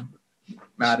 bro.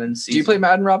 Madden season. Do you play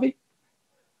Madden, Robbie?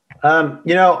 A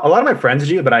lot of my friends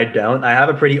do, but I don't. I have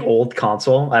a pretty old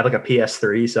console. I have like a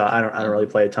PS3, so I don't really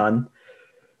play a ton.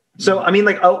 So, I mean,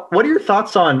 like, what are your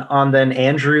thoughts on then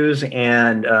Andrews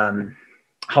and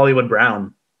Hollywood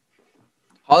Brown?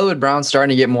 Hollywood Brown's starting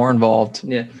to get more involved.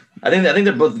 Yeah, I think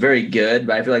they're both very good,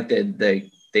 but I feel like they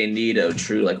need a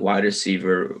true like wide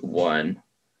receiver one.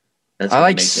 I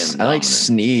like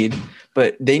Snead,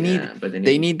 but they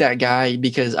need that guy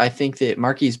because I think that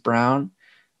Marquise Brown.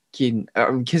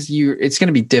 Because it's going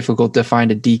to be difficult to find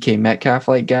a DK Metcalf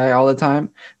like guy all the time,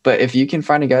 but if you can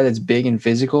find a guy that's big and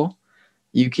physical,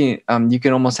 you can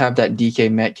almost have that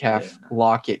DK Metcalf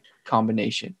Lockett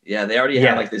combination. Yeah, they already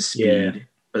have like this speed,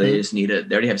 but they just need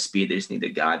they already have speed. They just need a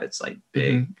guy that's like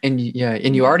big. And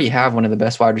you already have one of the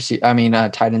best wide receivers. I mean,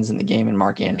 tight ends in the game, and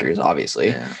Mark Andrews.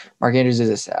 Obviously, Mark Andrews is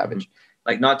a savage.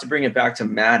 Like, not to bring it back to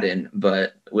Madden,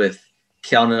 but with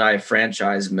Kellen and I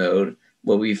franchise mode.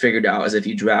 What we figured out is if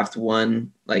you draft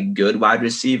one like good wide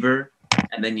receiver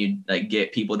and then you like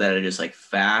get people that are just like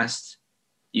fast,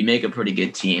 you make a pretty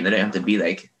good team. They don't have to be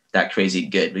like that crazy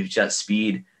good. But if you got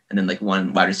speed and then like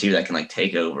one wide receiver that can like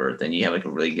take over, then you have like a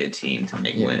really good team to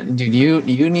make win. Dude,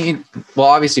 you need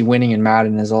obviously winning in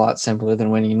Madden is a lot simpler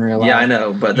than winning in real life. Yeah, I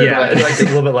know, but I feel like it's a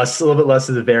little bit less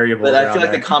of the variable. But I feel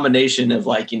like the combination of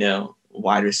like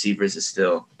wide receivers is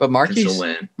still. But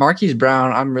Marquise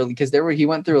Brown, I'm really because he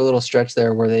went through a little stretch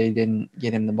there where they didn't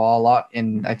get him the ball a lot,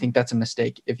 and I think that's a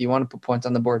mistake. If you want to put points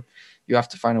on the board, you have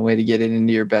to find a way to get it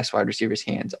into your best wide receiver's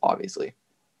hands. Obviously.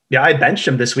 Yeah, I benched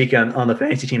him this weekend on the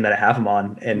fantasy team that I have him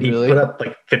on, and he put up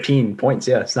like 15 points.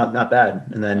 Yeah, it's not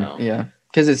bad. And then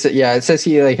because it says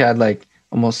he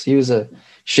he was a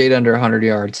shade under 100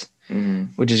 yards,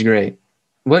 which is great.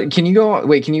 Can you go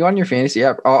on your fantasy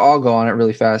app? I'll go on it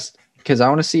really fast. Because I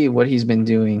want to see what he's been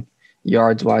doing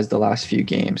yards-wise the last few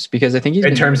games. Because I think he's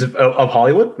in terms of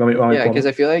Hollywood? Because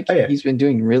I feel like he's been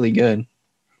doing really good.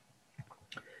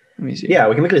 Let me see. Yeah,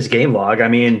 we can look at his game log. I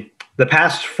mean, the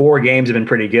past 4 games have been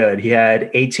pretty good. He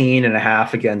had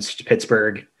 18.5 against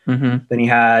Pittsburgh. Mm-hmm. Then he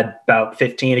had about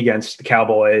 15 against the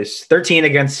Cowboys, 13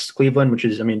 against Cleveland, which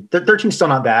is, 13 is still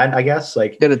not bad, I guess.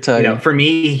 Like, gotta tell you, for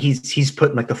me, he's put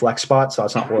in like the flex spot, so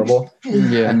it's not horrible.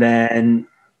 Yeah. And then,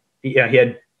 he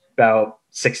had about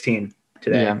 16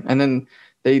 today. Yeah, and then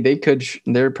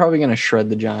they're probably going to shred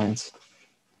the Giants.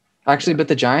 Actually, but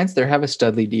the Giants, they have a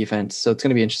studly defense, so it's going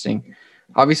to be interesting.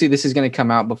 Obviously, this is going to come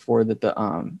out before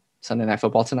the Sunday Night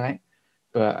Football tonight,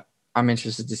 but I'm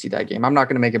interested to see that game. I'm not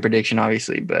going to make a prediction,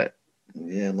 obviously, but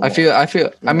yeah, I feel.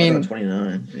 I mean,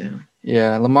 29. Yeah.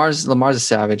 Yeah, Lamar's a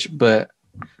savage, but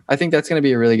I think that's going to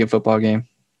be a really good football game.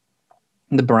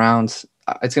 The Browns,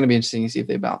 it's going to be interesting to see if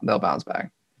they'll bounce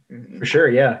back. For sure,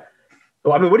 yeah.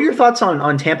 Well, I mean, what are your thoughts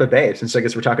on Tampa Bay? Since I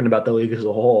guess we're talking about the league as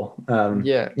a whole.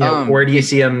 Where do you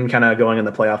see them kind of going in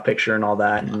the playoff picture and all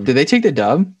that? Did they take the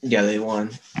dub? Yeah, they won.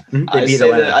 Mm-hmm. They beat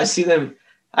Atlanta. I see them.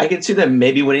 I can see them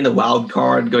maybe winning the wild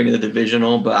card, going to the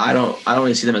divisional, but I don't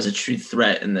really see them as a true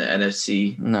threat in the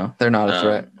NFC. No, they're not a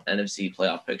threat. NFC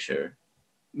playoff picture.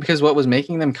 Because what was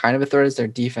making them kind of a threat is their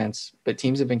defense, but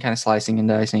teams have been kind of slicing and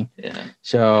dicing. Yeah.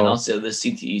 So and also the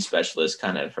CTE specialist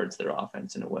kind of hurts their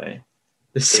offense in a way.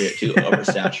 They're too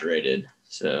oversaturated.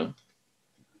 So.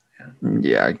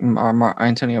 Yeah,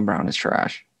 Antonio Brown is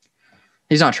trash.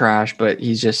 He's not trash, but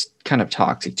he's just kind of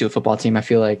toxic to a football team, I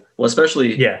feel like. Well,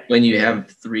 especially when you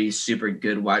have two super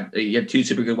good wide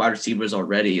receivers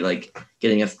already, like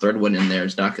getting a third one in there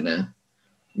is not going to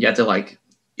 – you have to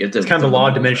it's kind of the law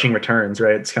of diminishing returns,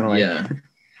 right? It's kind of like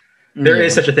there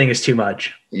is such a thing as too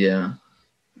much. Yeah.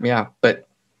 Yeah, but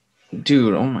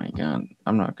dude, oh my God.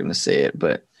 I'm not going to say it,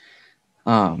 but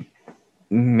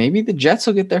maybe the Jets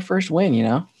will get their first win, you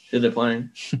know? Who they're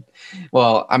playing?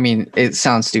 Well, I mean, it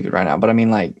sounds stupid right now, but I mean,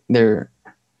 like they're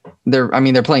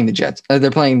playing the Jets.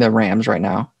 They're playing the Rams right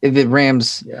now. The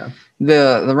Rams,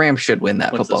 the Rams should win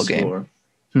that football game.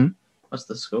 What's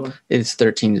the score? It's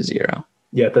 13-0.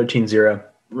 Yeah, 13-0.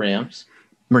 Rams.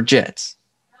 We're Jets.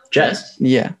 Jets.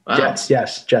 Yeah. Wow. Jets.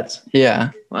 Yes. Jets.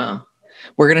 Yeah. Wow.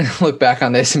 We're gonna look back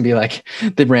on this and be like,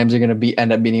 the Rams are gonna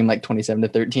end up beating them like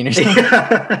 27-13 or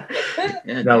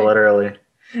something. No, literally.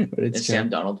 But Is Sam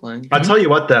Darnold playing? I'll tell you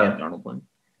what, though. Sam Darnold playing.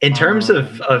 In terms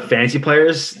of fantasy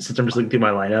players, since I'm just looking through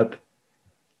my lineup,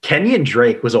 Kenyon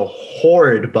Drake was a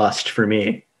horrid bust for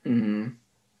me. Mm-hmm.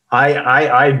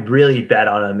 I really bet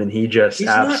on him, and he's absolutely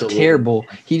not terrible.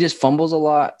 He just fumbles a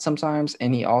lot sometimes,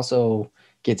 and he also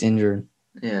gets injured.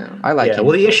 Yeah, I like him.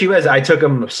 Well, the issue is I took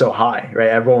him so high, right?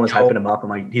 Everyone was hyping him up. I'm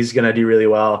like, he's gonna do really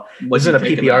well. This is in a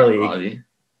PPR league. Bobby?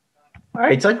 All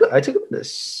right, I took him in the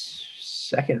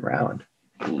second round.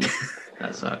 Ooh,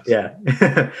 that sucks. Yeah.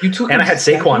 You took and I had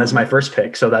Saquon as my first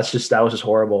pick, so that was just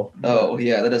horrible. Oh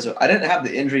yeah, that is. I didn't have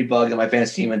the injury bug in my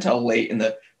fantasy team until late when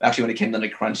it came down to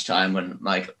crunch time when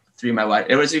like three of my wide.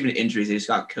 It wasn't even injuries; they just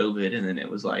got COVID, and then it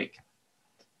was like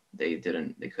they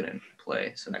couldn't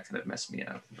play, so that kind of messed me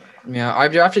up. Yeah, I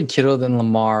drafted Kittle then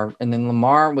Lamar, and then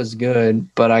Lamar was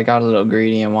good, but I got a little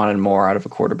greedy and wanted more out of a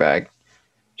quarterback.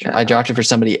 Yeah, I drafted for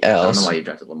somebody else. I don't know why you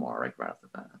drafted Lamar right off the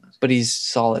bat. But he's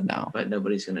solid now. But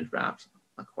nobody's going to draft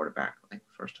a quarterback like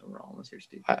first overall unless you're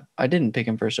stupid. I didn't pick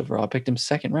him first overall. I picked him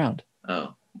second round.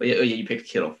 Oh, but you picked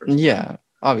Kittle first. Yeah,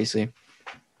 obviously.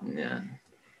 Yeah.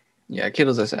 Yeah,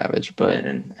 Kittle's a savage, but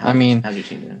how's your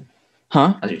team doing?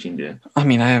 Huh? How's your team doing? I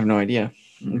mean, I have no idea.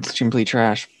 It's complete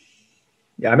trash.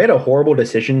 Yeah, I made a horrible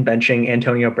decision benching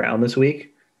Antonio Brown this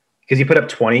week because he put up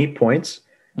 20 points.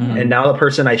 Mm-hmm. And now the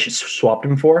person I swapped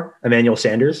him for, Emmanuel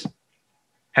Sanders,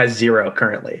 has 0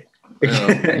 currently.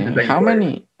 How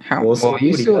many? You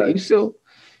still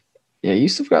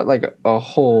got like a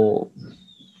whole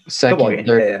second,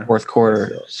 third, fourth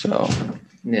quarter. So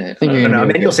yeah, I think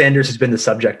Emmanuel Sanders has been the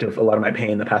subject of a lot of my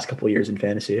pain the past couple of years in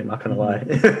fantasy. I'm not gonna lie.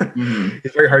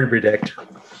 It's very hard to predict.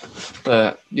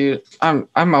 But dude, I'm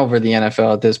over the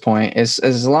NFL at this point.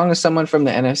 As long as someone from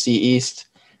the NFC East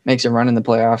makes a run in the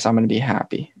playoffs, I'm gonna be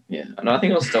happy. Yeah, no, I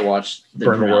think I'll still watch the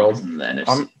Burn the world. And the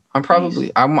NFC.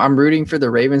 I'm rooting for the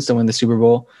Ravens to win the Super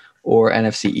Bowl or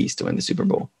NFC East to win the Super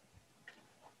Bowl.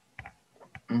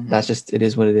 Mm-hmm. That's just, it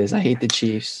is what it is. I hate the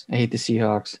Chiefs. I hate the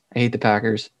Seahawks. I hate the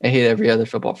Packers. I hate every other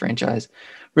football franchise.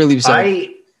 Really,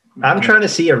 I'm trying to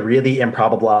see a really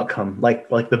improbable outcome, like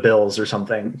the Bills or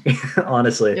something.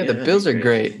 Honestly, yeah, the Bills are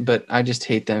great, but I just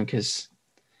hate them because,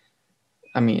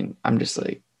 I mean, I'm just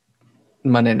like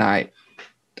Monday night.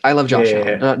 I love Josh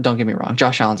Allen. Don't get me wrong.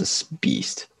 Josh Allen's a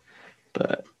beast,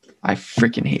 but I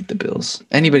freaking hate the Bills.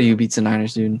 Anybody who beats the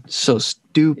Niners, dude, so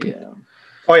stupid. Yeah.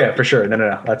 Oh yeah, for sure.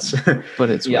 No. That's. But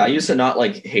it's I used to not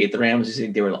hate the Rams.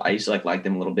 I used to like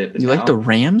them a little bit. But you like the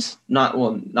Rams? Not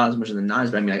as much as the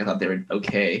Niners, but I mean, I thought they were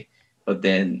okay. But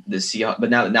then the Seahawks. But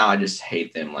now I just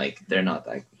hate them. Like they're not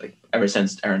that. Like ever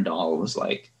since Aaron Donald was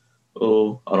like,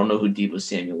 oh, I don't know who Deebo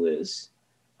Samuel is.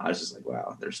 I was just like,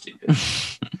 wow, they're stupid.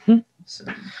 So.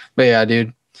 But yeah,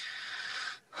 dude,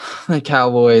 the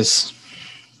Cowboys.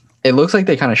 It looks like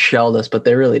they kind of shelled us, but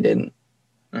they really didn't.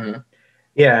 Mm-hmm.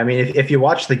 Yeah, I mean, if you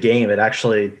watch the game, it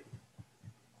actually,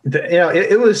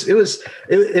 it was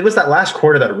that last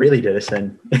quarter that really did us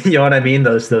in. You know what I mean?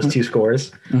 Those two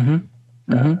scores.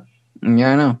 Mm-hmm. Mm-hmm.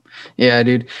 Yeah, I know. Yeah,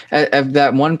 dude.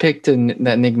 That one pick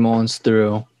that Nick Mullins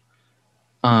threw.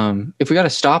 If we got to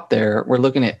stop there, we're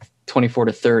looking at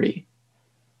 24-30.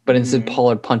 But instead,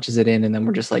 Pollard punches it in, and then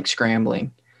we're just like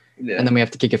scrambling. Yeah. And then we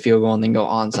have to kick a field goal and then go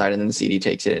onside, and then the CD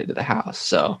takes it into the house.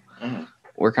 So we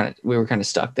were kind of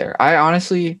stuck there. I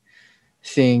honestly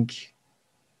think.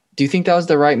 Do you think that was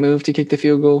the right move to kick the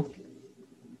field goal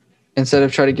instead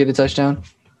of try to get a touchdown?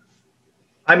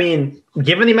 I mean,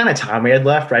 given the amount of time we had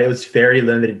left, right? It was very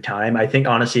limited time. I think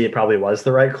honestly, it probably was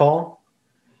the right call.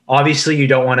 Obviously, you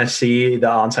don't want to see the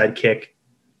onside kick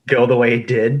go the way it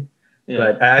did. Yeah.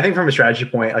 But I think from a strategy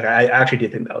point, like I actually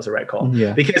did think that was the right call.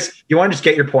 Yeah. Because you want to just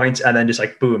get your points and then just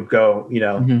like boom, go,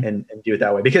 and do it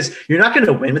that way. Because you're not going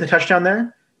to win with a touchdown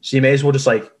there. So you may as well just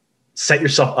like set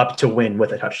yourself up to win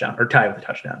with a touchdown or tie with a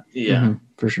touchdown. Yeah,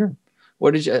 for sure.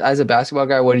 What did you, as a basketball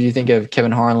guy, what did you think of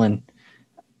Kevin Harlan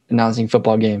announcing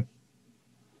football game?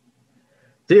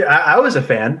 Dude, I was a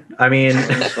fan. I mean,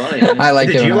 funny. I like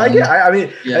it. Did you like it? I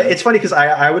mean, it's funny because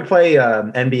I would play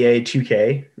NBA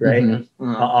 2K, right?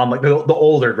 On like the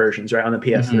older versions, right? On the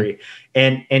PS3.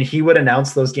 And he would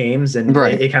announce those games, and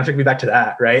it kind of took me back to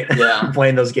that, right? Yeah.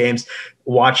 Playing those games,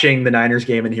 watching the Niners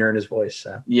game and hearing his voice.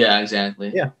 So. Yeah,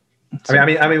 exactly. Yeah. I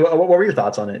mean, what were your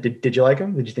thoughts on it? Did you like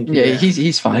him? Did you think?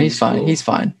 He's fine. He's fine. Cool. He's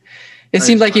fine. It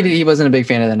seemed like he wasn't a big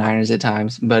fan of the Niners at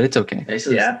times, but it's okay.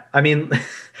 Yeah, I mean,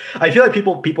 I feel like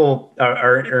people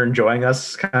are enjoying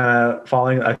us kind of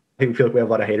following. I think we feel like we have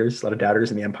a lot of haters, a lot of doubters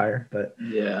in the Empire, but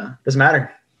doesn't matter.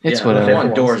 It's whatever. I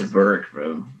want Doris Burke,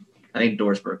 bro. I think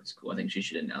Doris Burke is cool. I think she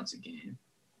should announce a game.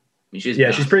 I mean,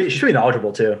 she's pretty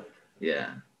knowledgeable too.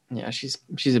 Yeah. Yeah, she's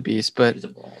a beast, but she's a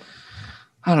ball.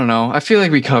 I don't know. I feel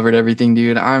like we covered everything,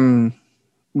 dude. I'm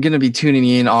going to be tuning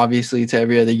in, obviously, to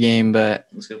every other game, but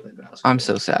I'm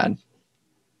so sad.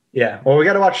 Yeah. Well, we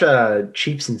got to watch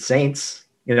Chiefs and Saints.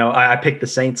 I picked the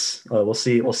Saints. We'll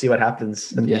see what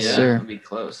happens. Yes, sir. It'll be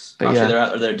close. But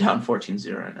they're down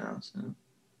 14-0 right now. So.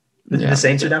 The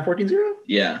Saints are down 14-0?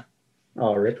 Yeah.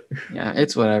 Oh, rip. Yeah,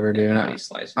 it's whatever, dude.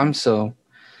 I'm so...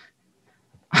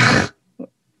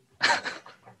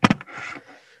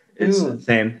 It's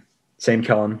the same,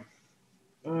 Kellen.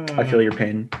 I feel your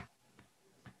pain.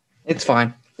 It's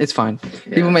fine. Yeah.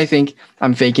 People may think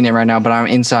I'm faking it right now, but I'm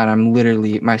inside. I'm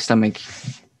literally, my stomach,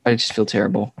 I just feel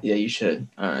terrible. Yeah, you should.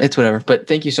 All right. It's whatever. But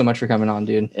thank you so much for coming on,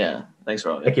 dude. Yeah. Thanks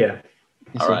for all. Heck yeah.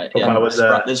 All right.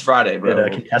 Yeah, this Friday, bro.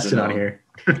 Contestant on here.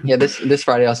 Yeah, this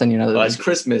Friday I'll send you another. Oh, it's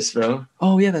Christmas, bro.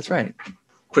 Oh yeah, that's right.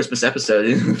 Christmas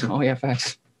episode. Oh yeah,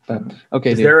 facts. But,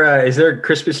 okay, is there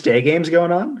Christmas Day games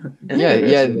going on?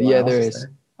 Yeah, there is.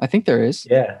 I think there is.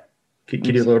 Yeah. Could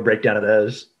you do a little breakdown of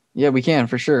those? Yeah, we can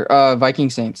for sure. Viking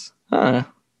Saints.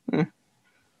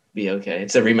 Be okay.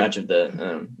 It's a rematch of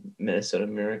the Minnesota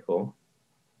Miracle.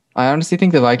 I honestly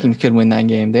think the Vikings could win that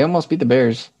game. They almost beat the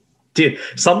Bears. Dude,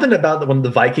 something about when the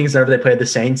Vikings, whenever they play the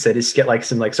Saints, they just get like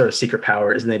some like sort of secret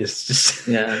powers, and they just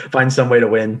find some way to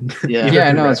win. Yeah,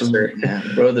 I know. It's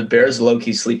bro. The Bears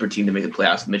low-key sleeper team to make the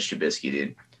playoffs. Mitch Trubisky,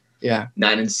 dude. Yeah,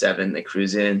 9-7. They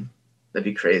cruise in. That'd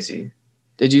be crazy.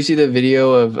 Did you see the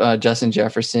video of Justin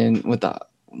Jefferson with the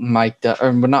mic'd up,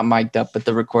 or not mic'd up, but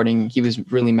the recording? He was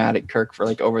really mad at Kirk for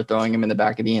like overthrowing him in the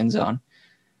back of the end zone.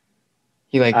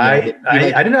 He I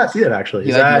did not see that actually.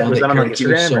 Was that on like Instagram? He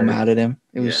was so mad at him.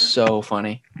 It was so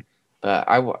funny. But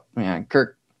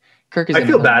Kirk is. I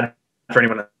feel bad for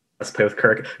anyone that's play with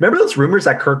Kirk. Remember those rumors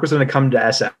that Kirk was going to come to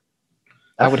SF?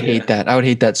 I would hate that. I would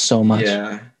hate that so much.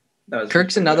 Yeah.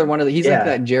 Kirk's another one of the. He's like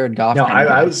that Jared Goff. No,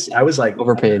 I was like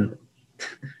overpaid.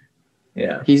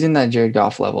 Yeah, he's in that Jared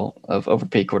Goff level of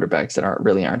overpaid quarterbacks that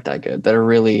aren't that good. That are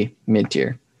really mid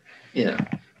tier. Yeah.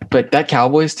 But that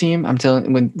Cowboys team, I'm telling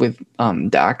you, with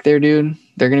Dak there, dude,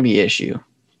 they're going to be issue.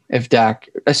 If Dak,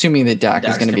 assuming that Dak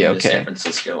is going to be okay. San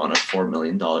Francisco on a $4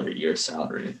 million a year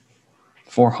salary.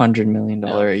 $400 million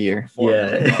a year.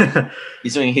 Yeah.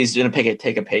 He's going to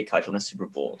take a pay cut from the Super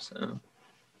Bowl. So.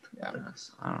 Yeah,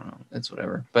 I don't know. It's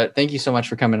whatever. But thank you so much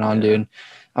for coming on, dude.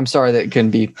 I'm sorry that it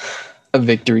couldn't be a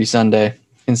victory Sunday.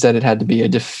 Instead, it had to be a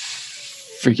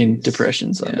freaking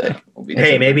depression Sunday.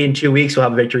 Hey, maybe in 2 weeks we'll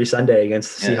have a victory Sunday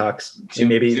against the Seahawks.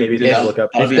 Maybe look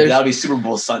up. That'll be Super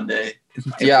Bowl Sunday.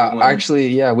 Yeah,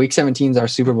 actually, Week 17 is our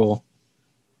Super Bowl.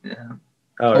 Yeah.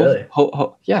 Oh, really?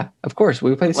 Yeah, of course.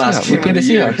 We play the Seahawks. We play the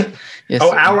Seahawks. Yes,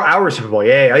 our Super Bowl.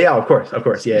 Yeah, of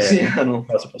course. Yeah. Super Bowl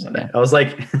Sunday. I was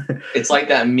like, it's like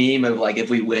that meme of like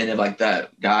if we win, of like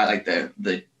that guy, like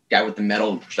the guy with the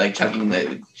medal, like chugging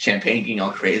the champagne, getting all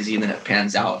crazy, and then it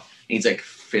pans out. He's like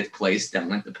 5th place down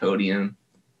like the podium.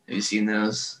 Have you seen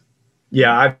those?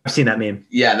 Yeah, I've seen that meme.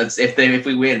 Yeah, that's if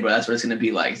we win, bro. That's what it's gonna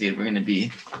be like, dude. We're gonna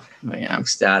be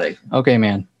ecstatic. Okay,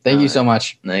 man. Thank you so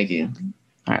much. Thank you.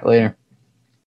 All right, later.